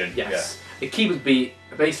decision. Yes. Yeah. It keeps be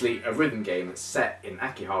basically a rhythm game that's set in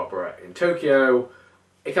Akihabara in Tokyo.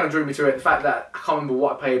 It kind of drew me to it. The fact that I can't remember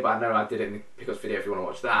what I paid, but I know I did it in the Pickups video. If you want to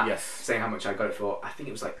watch that, yes. Saying how much I got it for. I think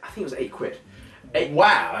it was £8.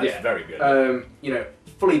 Wow, that's very good.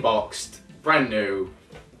 Fully boxed, brand new.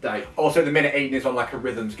 Also, the minute Aiden is on like a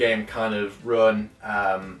rhythms game kind of run.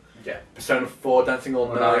 Persona 4 Dancing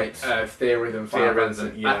All Night.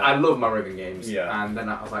 Theorhythm. Yeah. I love my rhythm games. Yeah. And then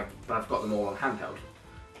I was like, but I've got them all on handheld.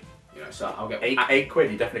 So I'll get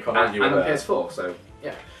 £8. You definitely can't argue with that. that. And on PS4, so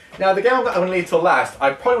yeah. Now the game I'm going to leave till last,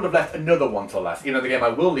 I probably would have left another one till last. The game I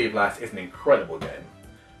will leave last is an incredible game.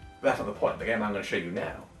 But that's not the point. The game I'm going to show you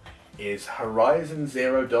now is Horizon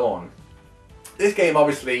Zero Dawn. This game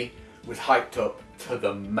obviously was hyped up to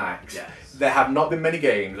the max. Yes. There have not been many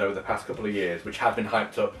games over the past couple of years which have been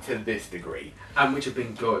hyped up to this degree. And which have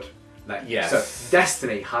been good. Yes. So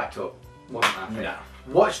Destiny hyped up wasn't that thing. No.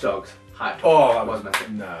 Watch Dogs hyped up. Oh, that wasn't that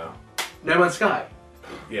thing. No. No Man's Sky.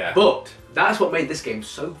 Yeah. But that's what made this game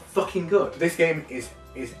so fucking good. This game is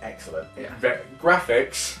excellent. Yeah.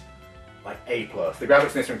 Graphics, like A+. The graphics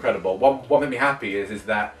in this are incredible. What made me happy is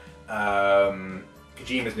that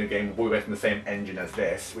Kojima's new game will be based on the same engine as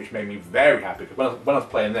this, which made me very happy, because when I was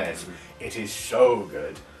playing this, it is so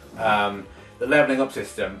good. The leveling up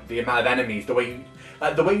system, the amount of enemies, the way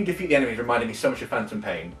you defeat the enemies reminded me so much of Phantom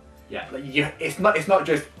Pain. Yeah. It's not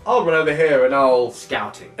just I'll run over here and I'll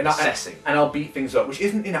scouting, assessing, and I'll beat things up, which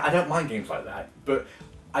isn't I don't mind games like that, but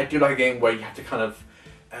I do like a game where you have to kind of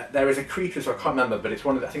there is a creature, so I can't remember, but it's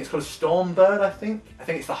one of I think it's called a Stormbird. I think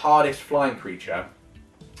it's the hardest flying creature.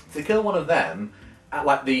 To kill one of them at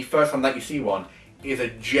like the first time that you see one is a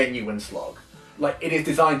genuine slog. Like, it is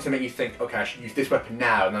designed to make you think, okay, I should use this weapon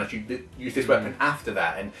now, and then I should use this weapon after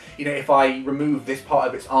that. And if I remove this part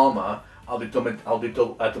of its armor, I'll do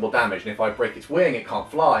double damage, and if I break its wing, it can't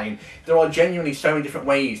fly. And there are genuinely so many different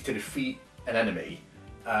ways to defeat an enemy.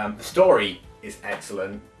 The story is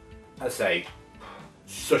excellent. As I say,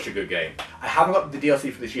 such a good game. I haven't got the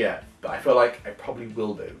DLC for this yet, but I feel like I probably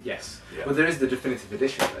will do. Yes. Yeah. Well, there is the definitive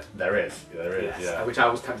edition of it. There is, yes. Yeah. Which I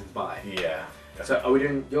was tempted to buy. Yeah. So are we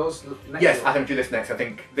doing yours next? Yes, I think we'll do this next. I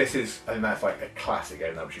think that's like a classic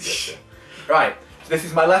game that we should get to. Right, so this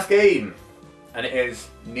is my last game, and it is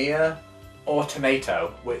Nier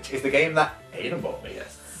Automata, which is the game that Aiden bought me.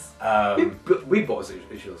 Yes. We bought some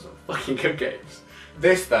fucking good games.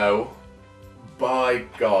 This though, by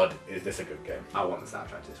God, is this a good game? I want the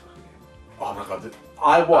soundtrack to this fucking game. Oh my God,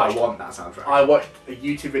 I want that soundtrack. I watched a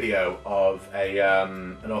YouTube video of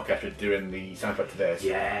an orchestra doing the soundtrack to this.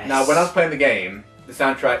 Yes. Now, when I was playing the game, the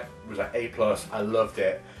soundtrack was like A+. I loved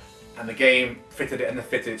it, and the game fitted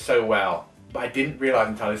it so well. But I didn't realise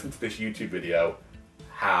until I listened to this YouTube video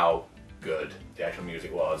how good the actual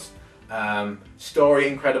music was. Story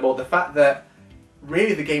incredible. The fact that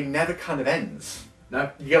really the game never kind of ends. No.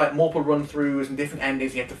 You get like multiple run-throughs and different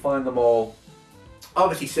endings, and you have to find them all.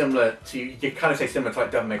 Obviously similar to, you kind of say similar to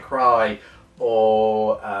like Devil May Cry,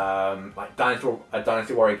 or like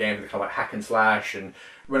Dynasty Warrior games, that kind of like hack and slash and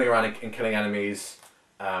running around and killing enemies.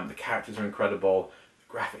 The characters are incredible,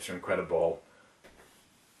 the graphics are incredible.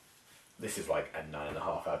 This is like a 9.5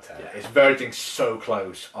 out of 10. Yeah. It's verging so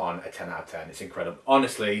close on a 10 out of 10. It's incredible.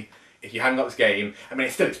 Honestly, if you haven't got this game, I mean,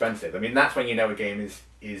 it's still expensive. I mean, that's when you know a game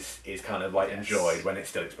is kind of like enjoyed, when it's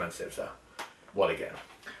still expensive. So, what a game.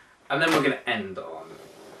 And then we're going to end on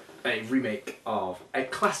a remake of a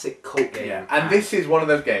classic cult game. Yeah, and this is one of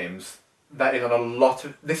those games that is on a lot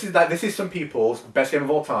of... This is some people's best game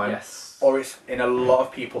of all time. Yes. Or it's in a lot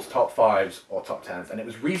of people's top 5s or top 10s. And it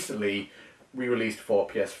was recently re-released for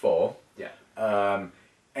PS4. Yeah.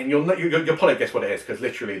 And you'll probably guess what it is, because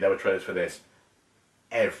literally there were trailers for this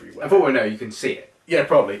everywhere. I thought we know you can see it. Yeah,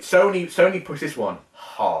 probably. Sony pushed this one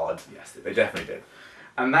hard. Yes, they definitely did.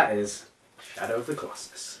 And that is Shadow of the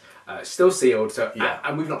Colossus. Still sealed, so yeah.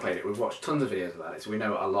 And we've not played it. We've watched tons of videos about it, so we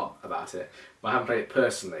know a lot about it. But I haven't played it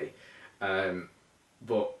personally.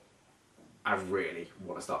 But I really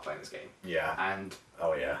want to start playing this game. Yeah. And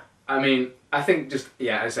oh yeah. I mean, I think just as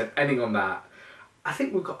I said, ending on that. I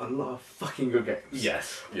think we've got a lot of fucking good games.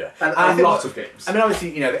 Yes, yeah. And a lot of games. I mean,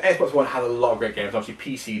 obviously, you know, the Xbox One has a lot of great games. Obviously,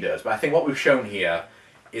 PC does. But I think what we've shown here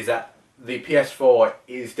is that the PS4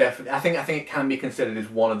 is definitely... I think it can be considered as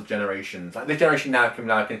one of the generations. Like, this generation now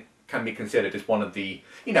can be considered as one of the...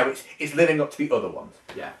 You know, it's living up to the other ones.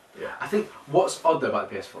 Yeah. Yeah. I think what's odd, though,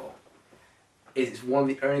 about the PS4 is it's one of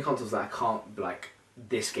the only consoles that I can't be like,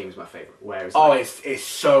 this game is my favourite. Whereas, oh, like, it's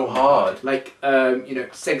so hard. Like, you know,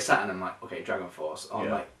 Sega Saturn, I'm like, okay, Dragon Force. On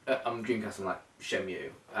Yeah. like, on Dreamcast, I'm like, Shenmue.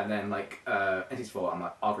 And then like, N64, I'm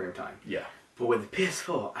like, Ocarina of Time. Yeah. But with the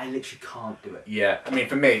PS4, I literally can't do it. Yeah. I mean,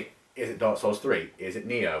 for me, is it Dark Souls 3? Is it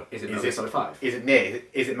Neo? Is it Metal Gear Solid 5? Is it Neo?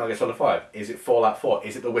 Is it Metal Gear Solid 5? Is it Fallout 4?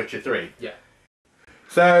 Is it The Witcher 3? Yeah.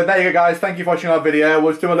 So there you go, guys. Thank you for watching our video.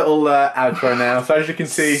 We'll do a little outro now. So as you can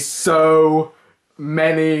see, so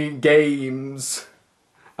many games.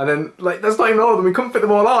 And then, like, that's not even all of them. We couldn't fit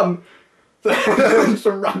them all on.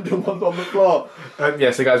 some random ones on the floor. Yeah,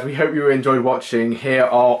 so guys, we hope you enjoyed watching. Here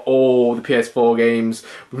are all the PS4 games.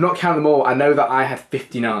 We've not counted them all. I know that I had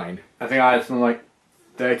 59. I think I had something like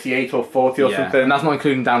 38 or 40 or something. And that's not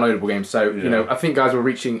including downloadable games. So, you know, I think, guys, we're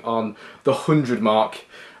reaching on the 100 mark.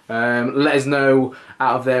 Let us know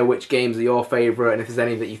out of there which games are your favourite, and if there's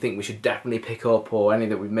any that you think we should definitely pick up or any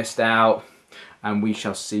that we've missed out. And we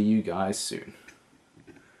shall see you guys soon.